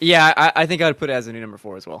 Yeah, I think I would put it as a new number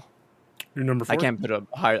 4 as well. Your number 4. I can't put it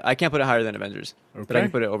higher. I can't put it higher than Avengers, but I Okay.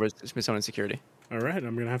 can put it over Smithsonian security. All right.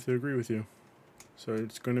 I'm gonna have to agree with you. So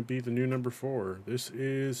it's going to be the new number 4. This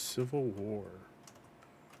is Civil War.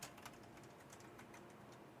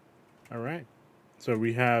 All right. So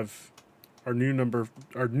we have our new number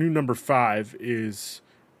 5 is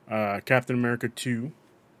Captain America 2.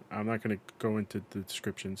 I'm not going to go into the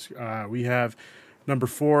descriptions. We have number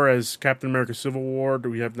 4 as Captain America Civil War.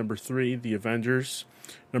 We have number 3, The Avengers.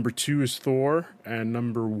 Number 2 is Thor. And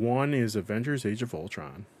number 1 is Avengers Age of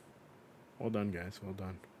Ultron. Well done, guys. Well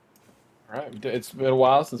done. All right. It's been a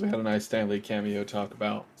while since we had a nice Stan Lee cameo to talk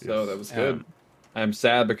about, so Yes. that was good. I'm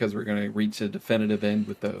sad because we're going to reach a definitive end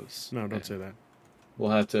with those. No, don't say that.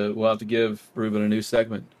 We'll have to give Ruben a new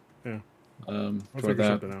segment. Yeah. I'll I'll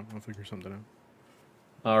figure something out.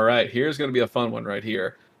 All right, here's going to be a fun one right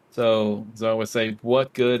here. So, as I always say,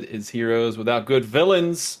 what good is heroes without good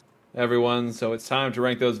villains, everyone? So it's time to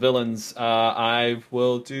rank those villains. I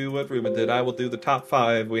will do what Ruben did. I will do the top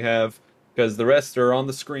 5. We have because the rest are on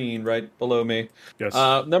the screen right below me. Yes.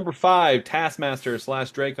 Number 5, Taskmaster /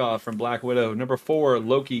 Dreykov from Black Widow. Number 4,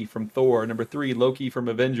 Loki from Thor. Number 3, Loki from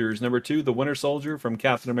Avengers. Number 2, the Winter Soldier from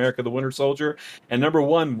Captain America: The Winter Soldier. And number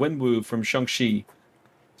 1, Wenwu from Shang-Chi.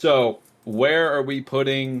 So, where are we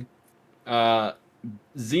putting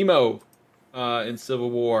Zemo in Civil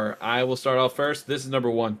War? I will start off first. This is number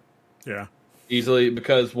 1. Yeah. Easily,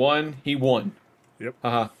 because 1, he won. Yep.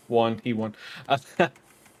 He won.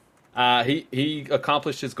 He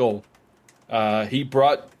accomplished his goal. He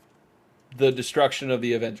brought the destruction of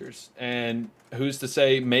the Avengers. And who's to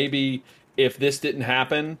say, maybe if this didn't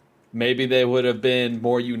happen, maybe they would have been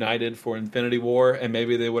more united for Infinity War, and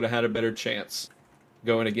maybe they would have had a better chance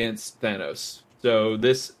going against Thanos. So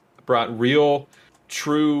this brought real,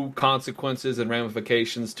 true consequences and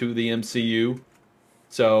ramifications to the MCU.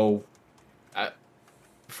 So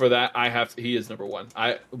for that, he is number 1.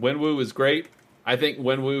 Wenwu is great. I think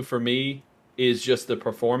Wenwu for me is just the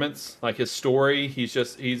performance, like his story.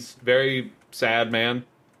 He's very sad man.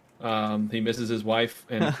 He misses his wife,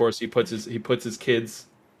 and of course he puts his kids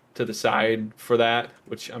to the side for that,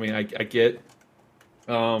 which I mean I get.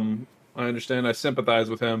 I understand. I sympathize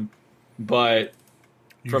with him, but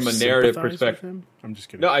from a narrative perspective, I'm just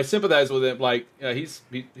kidding. No, I sympathize with him. Like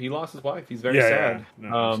he lost his wife. He's very sad. Yeah.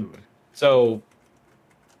 No, absolutely. So,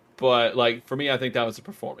 but like for me, I think that was a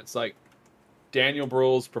performance. Like Daniel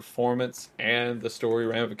Bruhl's performance and the story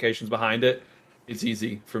ramifications behind it, it's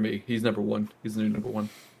easy for me. He's number 1. He's the new number 1.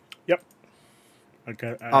 Yep.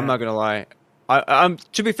 Okay. I'm not gonna lie. I'm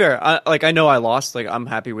to be fair. I know I lost. Like I'm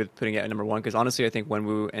happy with putting it at number 1 because honestly, I think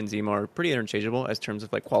Wenwu and Zemo are pretty interchangeable as terms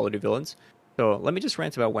of like quality villains. So let me just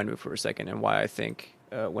rant about Wenwu for a second and why I think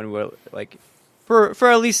Wenwu like for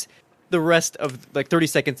at least the rest of like 30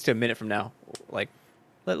 seconds to a minute from now, like.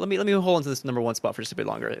 Let me hold on to this number 1 spot for just a bit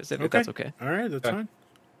longer, if that's okay. All right, that's fine.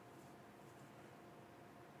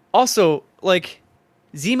 Also, like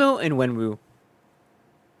Zemo and Wenwu,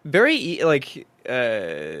 very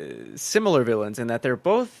similar villains in that they're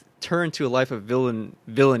both turned to a life of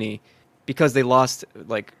villainy because they lost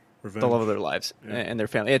like Revenge. the love of their lives and their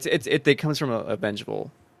family. It comes from a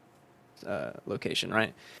vengeful location,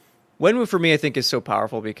 right? Wenwu for me, I think, is so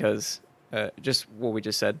powerful because just what we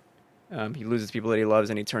just said. He loses people that he loves,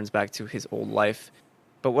 and he turns back to his old life.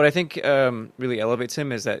 But what I think really elevates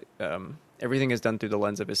him is that everything is done through the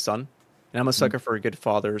lens of his son. And I'm a sucker for a good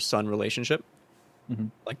father-son relationship. Mm-hmm.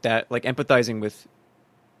 Like that, like empathizing with...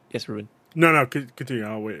 Yes, Ruben? No, continue.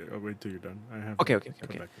 I'll wait till you're done. I have Okay.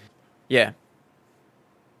 back. Yeah.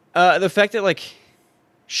 The fact that, like,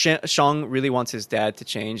 Shang really wants his dad to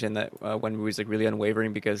change, and that Wenwu is, like, really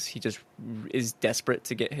unwavering because he just is desperate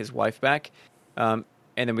to get his wife back.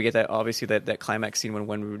 And then we get that climax scene when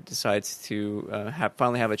Wenwu decides to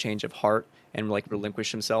finally have a change of heart and like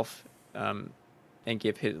relinquish himself and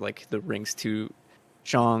give his like the rings to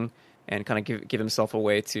Shang and kind of give himself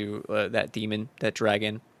away to that demon, that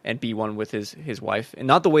dragon, and be one with his wife, and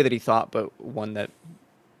not the way that he thought, but one that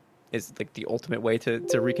is like the ultimate way to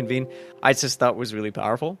reconvene. I just thought was really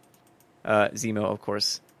powerful. Zemo, of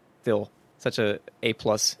course, still such a A+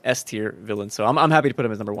 S tier villain, so I'm happy to put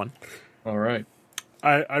him as number 1. All right.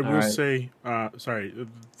 I will right. say, sorry,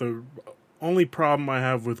 the only problem I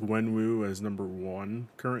have with Wenwu as number 1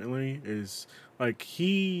 currently is, like,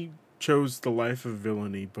 he chose the life of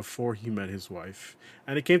villainy before he met his wife,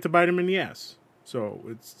 and it came to bite him in the ass. So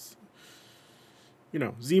it's,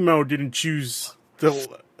 Zemo didn't choose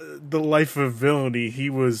the life of villainy. He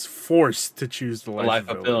was forced to choose the life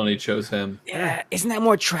of villainy chose him. Yeah, isn't that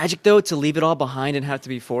more tragic though, to leave it all behind and have to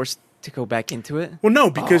be forced to go back into it? Well, no,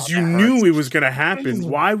 because you knew it was going to happen.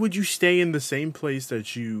 Why would you stay in the same place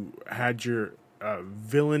that you had your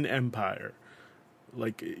villain empire?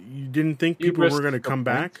 Like, you didn't think people were going to come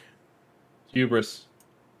back? Hubris.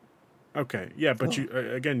 Okay, yeah, but you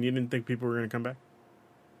didn't think people were going to come back?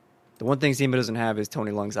 The one thing Zemo doesn't have is Tony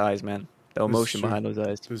Leung's eyes, man. The emotion behind those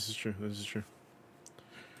eyes. This is true.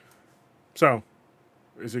 So,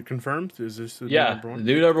 is it confirmed? Is this the number 1?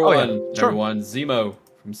 New number 1. Yeah. Number Sure. 1, Zemo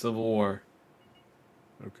from Civil War.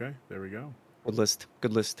 Okay, there we go.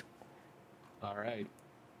 Good list. All right.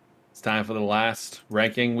 It's time for the last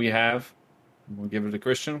ranking we have. We'll give it to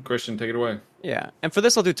Christian. Christian, take it away. Yeah, and for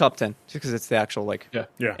this I'll do top 10, just because it's the actual Yeah,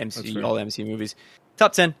 that's MCU, fair. all the MCU movies.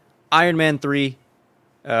 Top 10: Iron Man 3,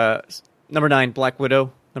 number 9, Black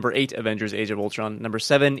Widow, number 8, Avengers: Age of Ultron, number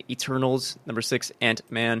 7, Eternals, number 6,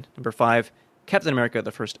 Ant-Man, number 5, Captain America: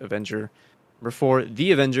 The First Avenger, number 4,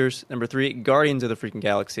 The Avengers, number 3, Guardians of the Freaking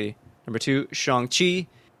Galaxy, number 2, Shang-Chi,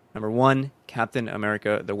 number 1, Captain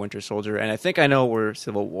America: The Winter Soldier, and I think I know where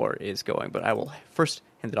Civil War is going, but I will first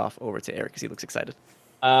hand it off over to Eric because he looks excited.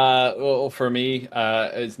 Well, for me,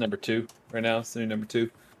 it's number two right now. It's the new number two.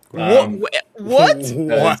 What? Um, What? because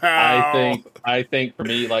Wow. I think for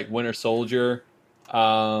me, like Winter Soldier.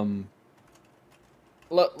 Um,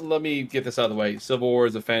 let me get this out of the way. Civil War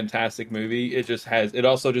is a fantastic movie. It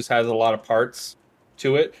also just has a lot of parts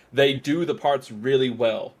to it. They do the parts really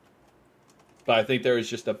well, but I think there is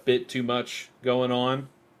just a bit too much going on.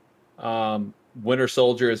 Winter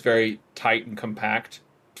Soldier is very tight and compact.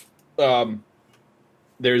 Um,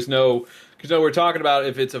 there's no, because we're talking about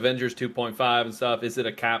if it's Avengers 2.5 and stuff. Is it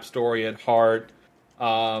a Cap story at heart?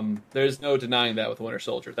 There's no denying that with Winter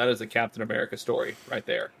Soldier. That is a Captain America story right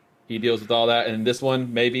there. He deals with all that, and this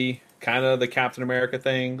one maybe kind of the Captain America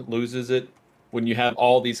thing loses it when you have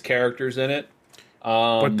all these characters in it.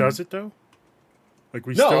 But does it though? Like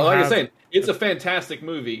we No, still like have. I said, it's a fantastic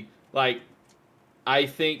movie. Like I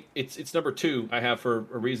think it's number two I have for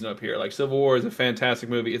a reason up here. Like Civil War is a fantastic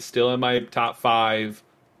movie. It's still in my top five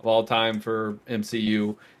of all time for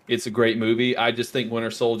MCU. It's a great movie. I just think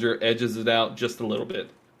Winter Soldier edges it out just a little bit.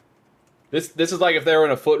 This is like if they were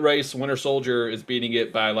in a foot race, Winter Soldier is beating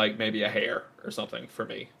it by like maybe a hair or something for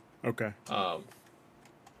me. Okay.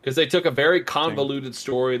 Because they took a very convoluted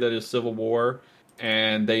story that is Civil War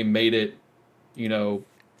and they made it,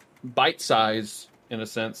 bite size in a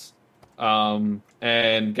sense,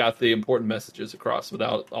 and got the important messages across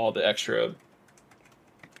without all the extra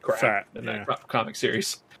crap in that comic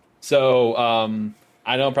series. So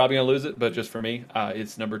I know I'm probably gonna lose it, but just for me,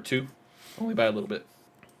 it's number two, only by a little bit.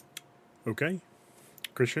 Okay.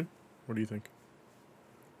 Christian, what do you think?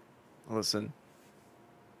 Listen,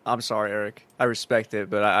 I'm sorry, Eric. I respect it,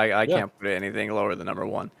 but I can't put it anything lower than number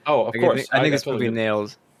one. Oh, of course. I think this movie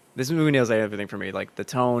nails. This movie nails everything for me. Like the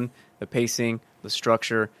tone, the pacing, the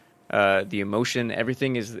structure, the emotion.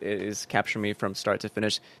 Everything is capturing me from start to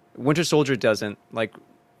finish. Winter Soldier doesn't. Like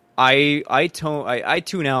I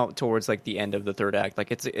tune out towards like the end of the third act.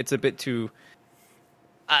 Like it's a bit too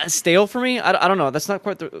stale for me. I don't know. That's not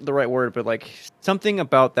quite the right word, but like something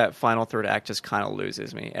about that final third act just kind of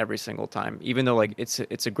loses me every single time. Even though like it's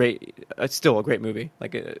still a great movie.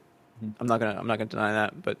 Like I'm not gonna deny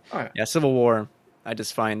that. But yeah, Civil War I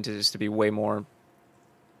just find to be way more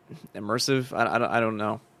immersive. I don't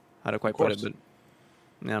know how to quite put it, but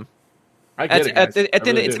yeah. I get it, guys. At the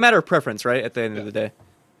end, it's a matter of preference, right? At the end of the day.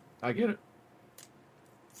 I get it.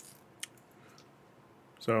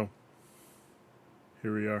 So,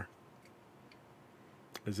 here we are.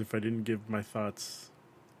 As if I didn't give my thoughts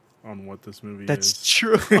on what this movie is. That's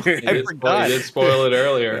true. I forgot. You did spoil it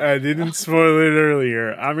earlier. I didn't spoil it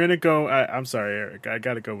earlier. I'm going to go... I'm sorry, Eric. I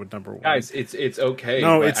got to go with number one. Guys, it's okay.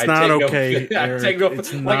 No, it's not okay, Eric.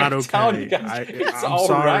 It's not okay. It's I'm all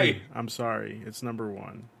sorry. right. I'm sorry. It's number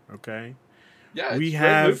one, okay? Yeah, we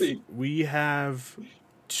have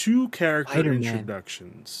two character Spider-Man.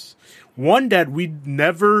 introductions. One that we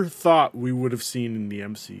never thought we would have seen in the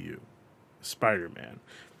MCU, Spider-Man,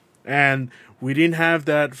 and we didn't have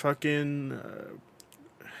that fucking.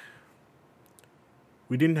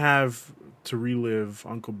 We didn't have to relive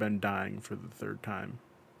Uncle Ben dying for the third time.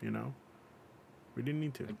 We didn't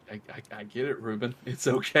need to. I get it, Ruben. It's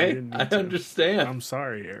okay. I understand. I'm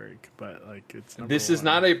sorry, Eric, but like it's. This is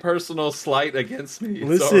not a personal slight against me. It's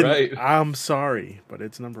Listen, all right. I'm sorry, but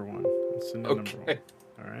it's number one. It's number one.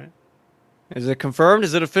 All right. Is it confirmed?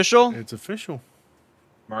 Is it official? It's official.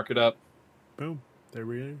 Mark it up. Boom.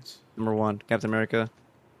 There it is. Number one, Captain America,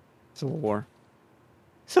 Civil War.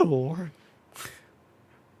 Civil War.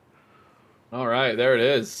 All right, there it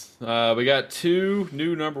is. We got two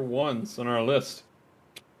new number ones on our list.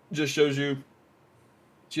 Just shows you,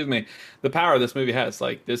 the power this movie has.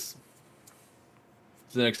 Like this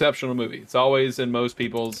is an exceptional movie. It's always in most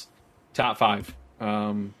people's top five,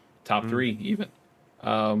 top three even,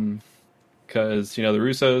 because the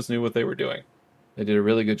Russos knew what they were doing. They did a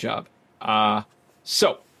really good job.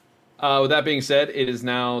 So, with that being said, it is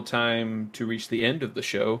now time to reach the end of the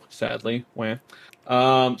show. Sadly,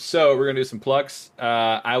 so we're gonna do some plugs.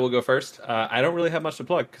 I will go first. I don't really have much to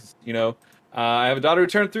plug because I have a daughter who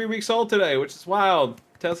turned 3 weeks old today, which is wild.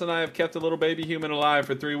 Tessa and I have kept a little baby human alive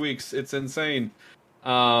for 3 weeks. It's insane.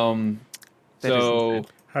 So insane.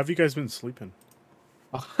 How have you guys been sleeping?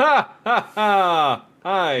 ha ha ha!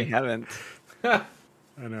 Hi. I haven't. I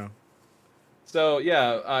know. So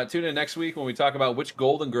yeah, tune in next week when we talk about which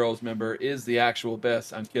Golden Girls member is the actual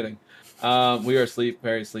best. I'm kidding. We are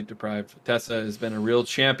very sleep deprived. Tessa has been a real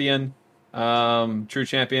champion, true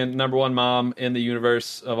champion, number one mom in the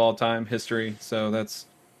universe of all time history. So that's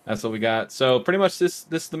what we got. So pretty much this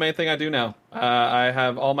is the main thing I do now. I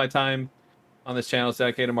have all my time on this channel is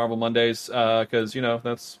dedicated to Marvel Mondays because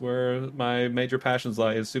that's where my major passions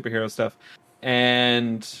lie is superhero stuff.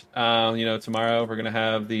 And tomorrow we're gonna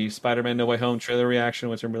have the Spider-Man No Way Home trailer reaction,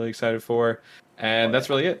 which I'm really excited for. And that's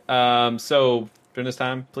really it. So during this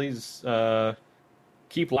time, please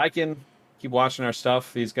keep liking, keep watching our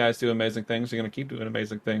stuff. These guys do amazing things. They're gonna keep doing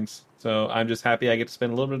amazing things. So I'm just happy I get to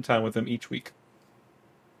spend a little bit of time with them each week.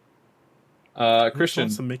 Christian,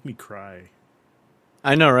 wants to make me cry.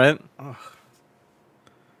 I know, right? Ugh.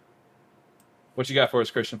 what you got for us,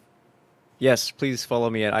 Christian? Yes, please follow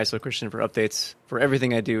me at ISO Christian for updates for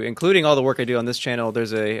everything I do, including all the work I do on this channel.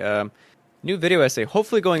 There's a new video essay,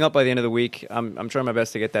 hopefully going up by the end of the week. I'm trying my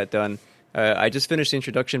best to get that done. I just finished the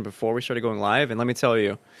introduction before we started going live, and let me tell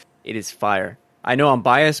you, it is fire. I know I'm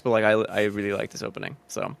biased, but I really like this opening.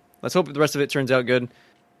 So let's hope the rest of it turns out good.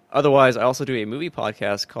 Otherwise, I also do a movie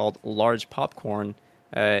podcast called Large Popcorn.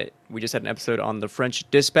 We just had an episode on the French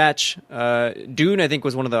Dispatch. Dune, I think,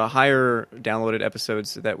 was one of the higher downloaded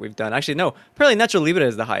episodes that we've done. Actually, no. Apparently, Nacho Libre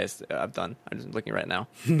is the highest I've done. I'm just looking right now.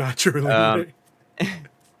 Nacho Libre.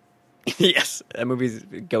 Yes, that movie's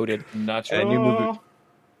goated. Nacho.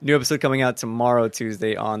 New episode coming out tomorrow,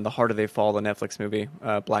 Tuesday, on The Harder They Fall, the Netflix movie,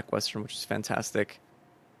 Black Western, which is fantastic.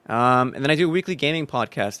 And then I do a weekly gaming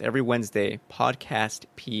podcast every Wednesday, Podcast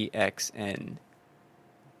PXN.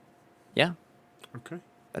 Yeah. Okay.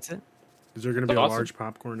 That's it. Is there going to be a Awesome. large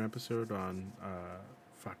popcorn episode on?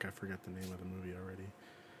 I forget the name of the movie already.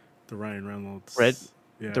 The Ryan Reynolds.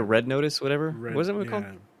 The Red Notice, whatever. What was it called?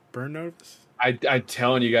 Burn Notice. I'm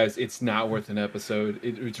telling you guys, it's not worth an episode.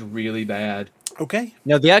 It's really bad. Okay.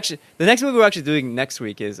 No, the next movie we're actually doing next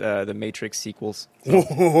week is the Matrix sequels.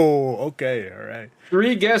 Whoa. Okay. All right.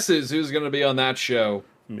 3 guesses who's going to be on that show.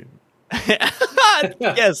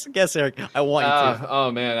 Yes, Eric. I want you to.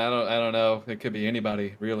 Oh man, I don't know. It could be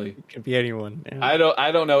anybody, really. It could be anyone. Yeah.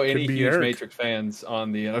 I don't know any be huge Eric. Matrix fans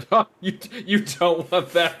on the. You don't want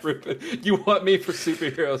that, Ruben. You want me for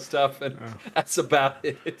superhero stuff, and that's about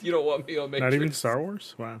it. You don't want me on Matrix. Not even Star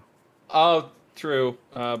Wars. Wow. Oh, true.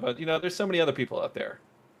 But there's so many other people out there.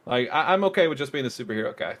 Like I'm okay with just being the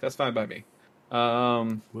superhero guy. That's fine by me.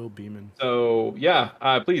 Will Beeman. So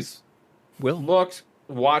yeah, please Will.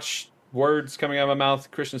 watch words coming out of my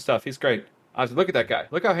mouth. Christian stuff. He's great. Look at that guy.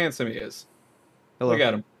 Look how handsome he is. Hello. Look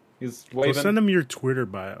at him. He's waving. Well, send him your Twitter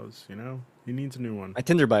bios. He needs a new one. My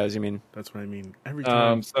Tinder bios, you mean? That's what I mean. Every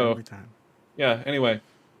time. Every time. Yeah. Anyway,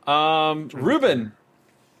 Ruben,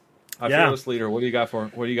 our Yeah. fearless leader. What do you got for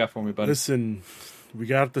me, buddy? Listen, we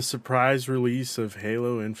got the surprise release of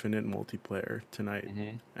Halo Infinite multiplayer tonight,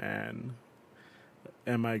 and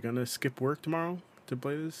am I gonna skip work tomorrow to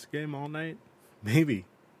play this game all night? Maybe.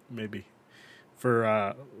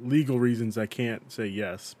 For legal reasons, I can't say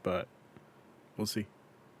yes, but we'll see.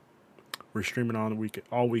 We're streaming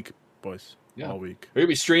all week, boys. Yeah. All week. We're gonna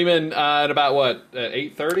be streaming at about what, at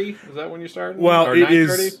 8:30? Is that when you're starting? Well, or it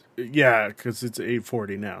 9:30? is. Yeah, because it's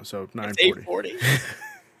 8:40 now, so 9:40.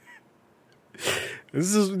 8:40.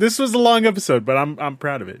 This was a long episode, but I'm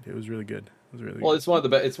proud of it. It was really good. Well, it's one of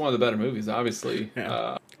the better movies, obviously.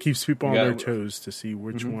 Yeah. Keeps people on yeah. their toes to see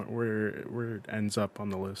which one where it ends up on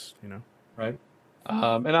the list. Right.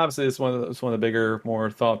 And obviously, it's one of the bigger,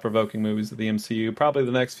 more thought-provoking movies of the MCU. Probably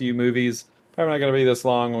the next few movies. Probably not going to be this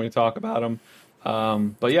long when we talk about them.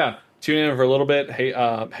 But yeah, tune in for a little bit.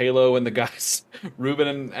 Halo and the guys, Ruben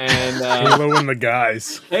and Halo and the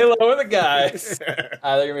guys. Halo and the guys. They're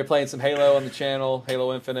going to be playing some Halo on the channel,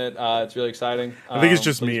 Halo Infinite. It's really exciting. I think it's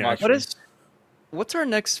just please me, watch actually. it. What's our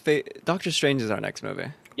next? Doctor Strange is our next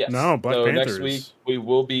movie. Yes. No, Black so Panther next is- week we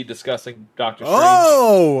will be discussing Doctor Strange.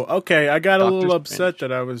 Oh, okay. I got a Doctor little upset Strange.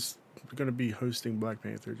 that I was going to be hosting Black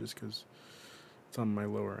Panther just because it's on my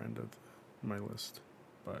lower end of my list.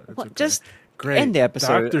 But it's okay. Just Great. end the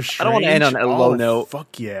episode. Doctor I don't want to end on a low Oh, note.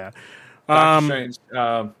 Fuck yeah. Doctor Strange.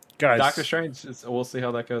 Guys, Doctor Strange. We'll see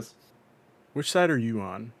how that goes. which side are you on?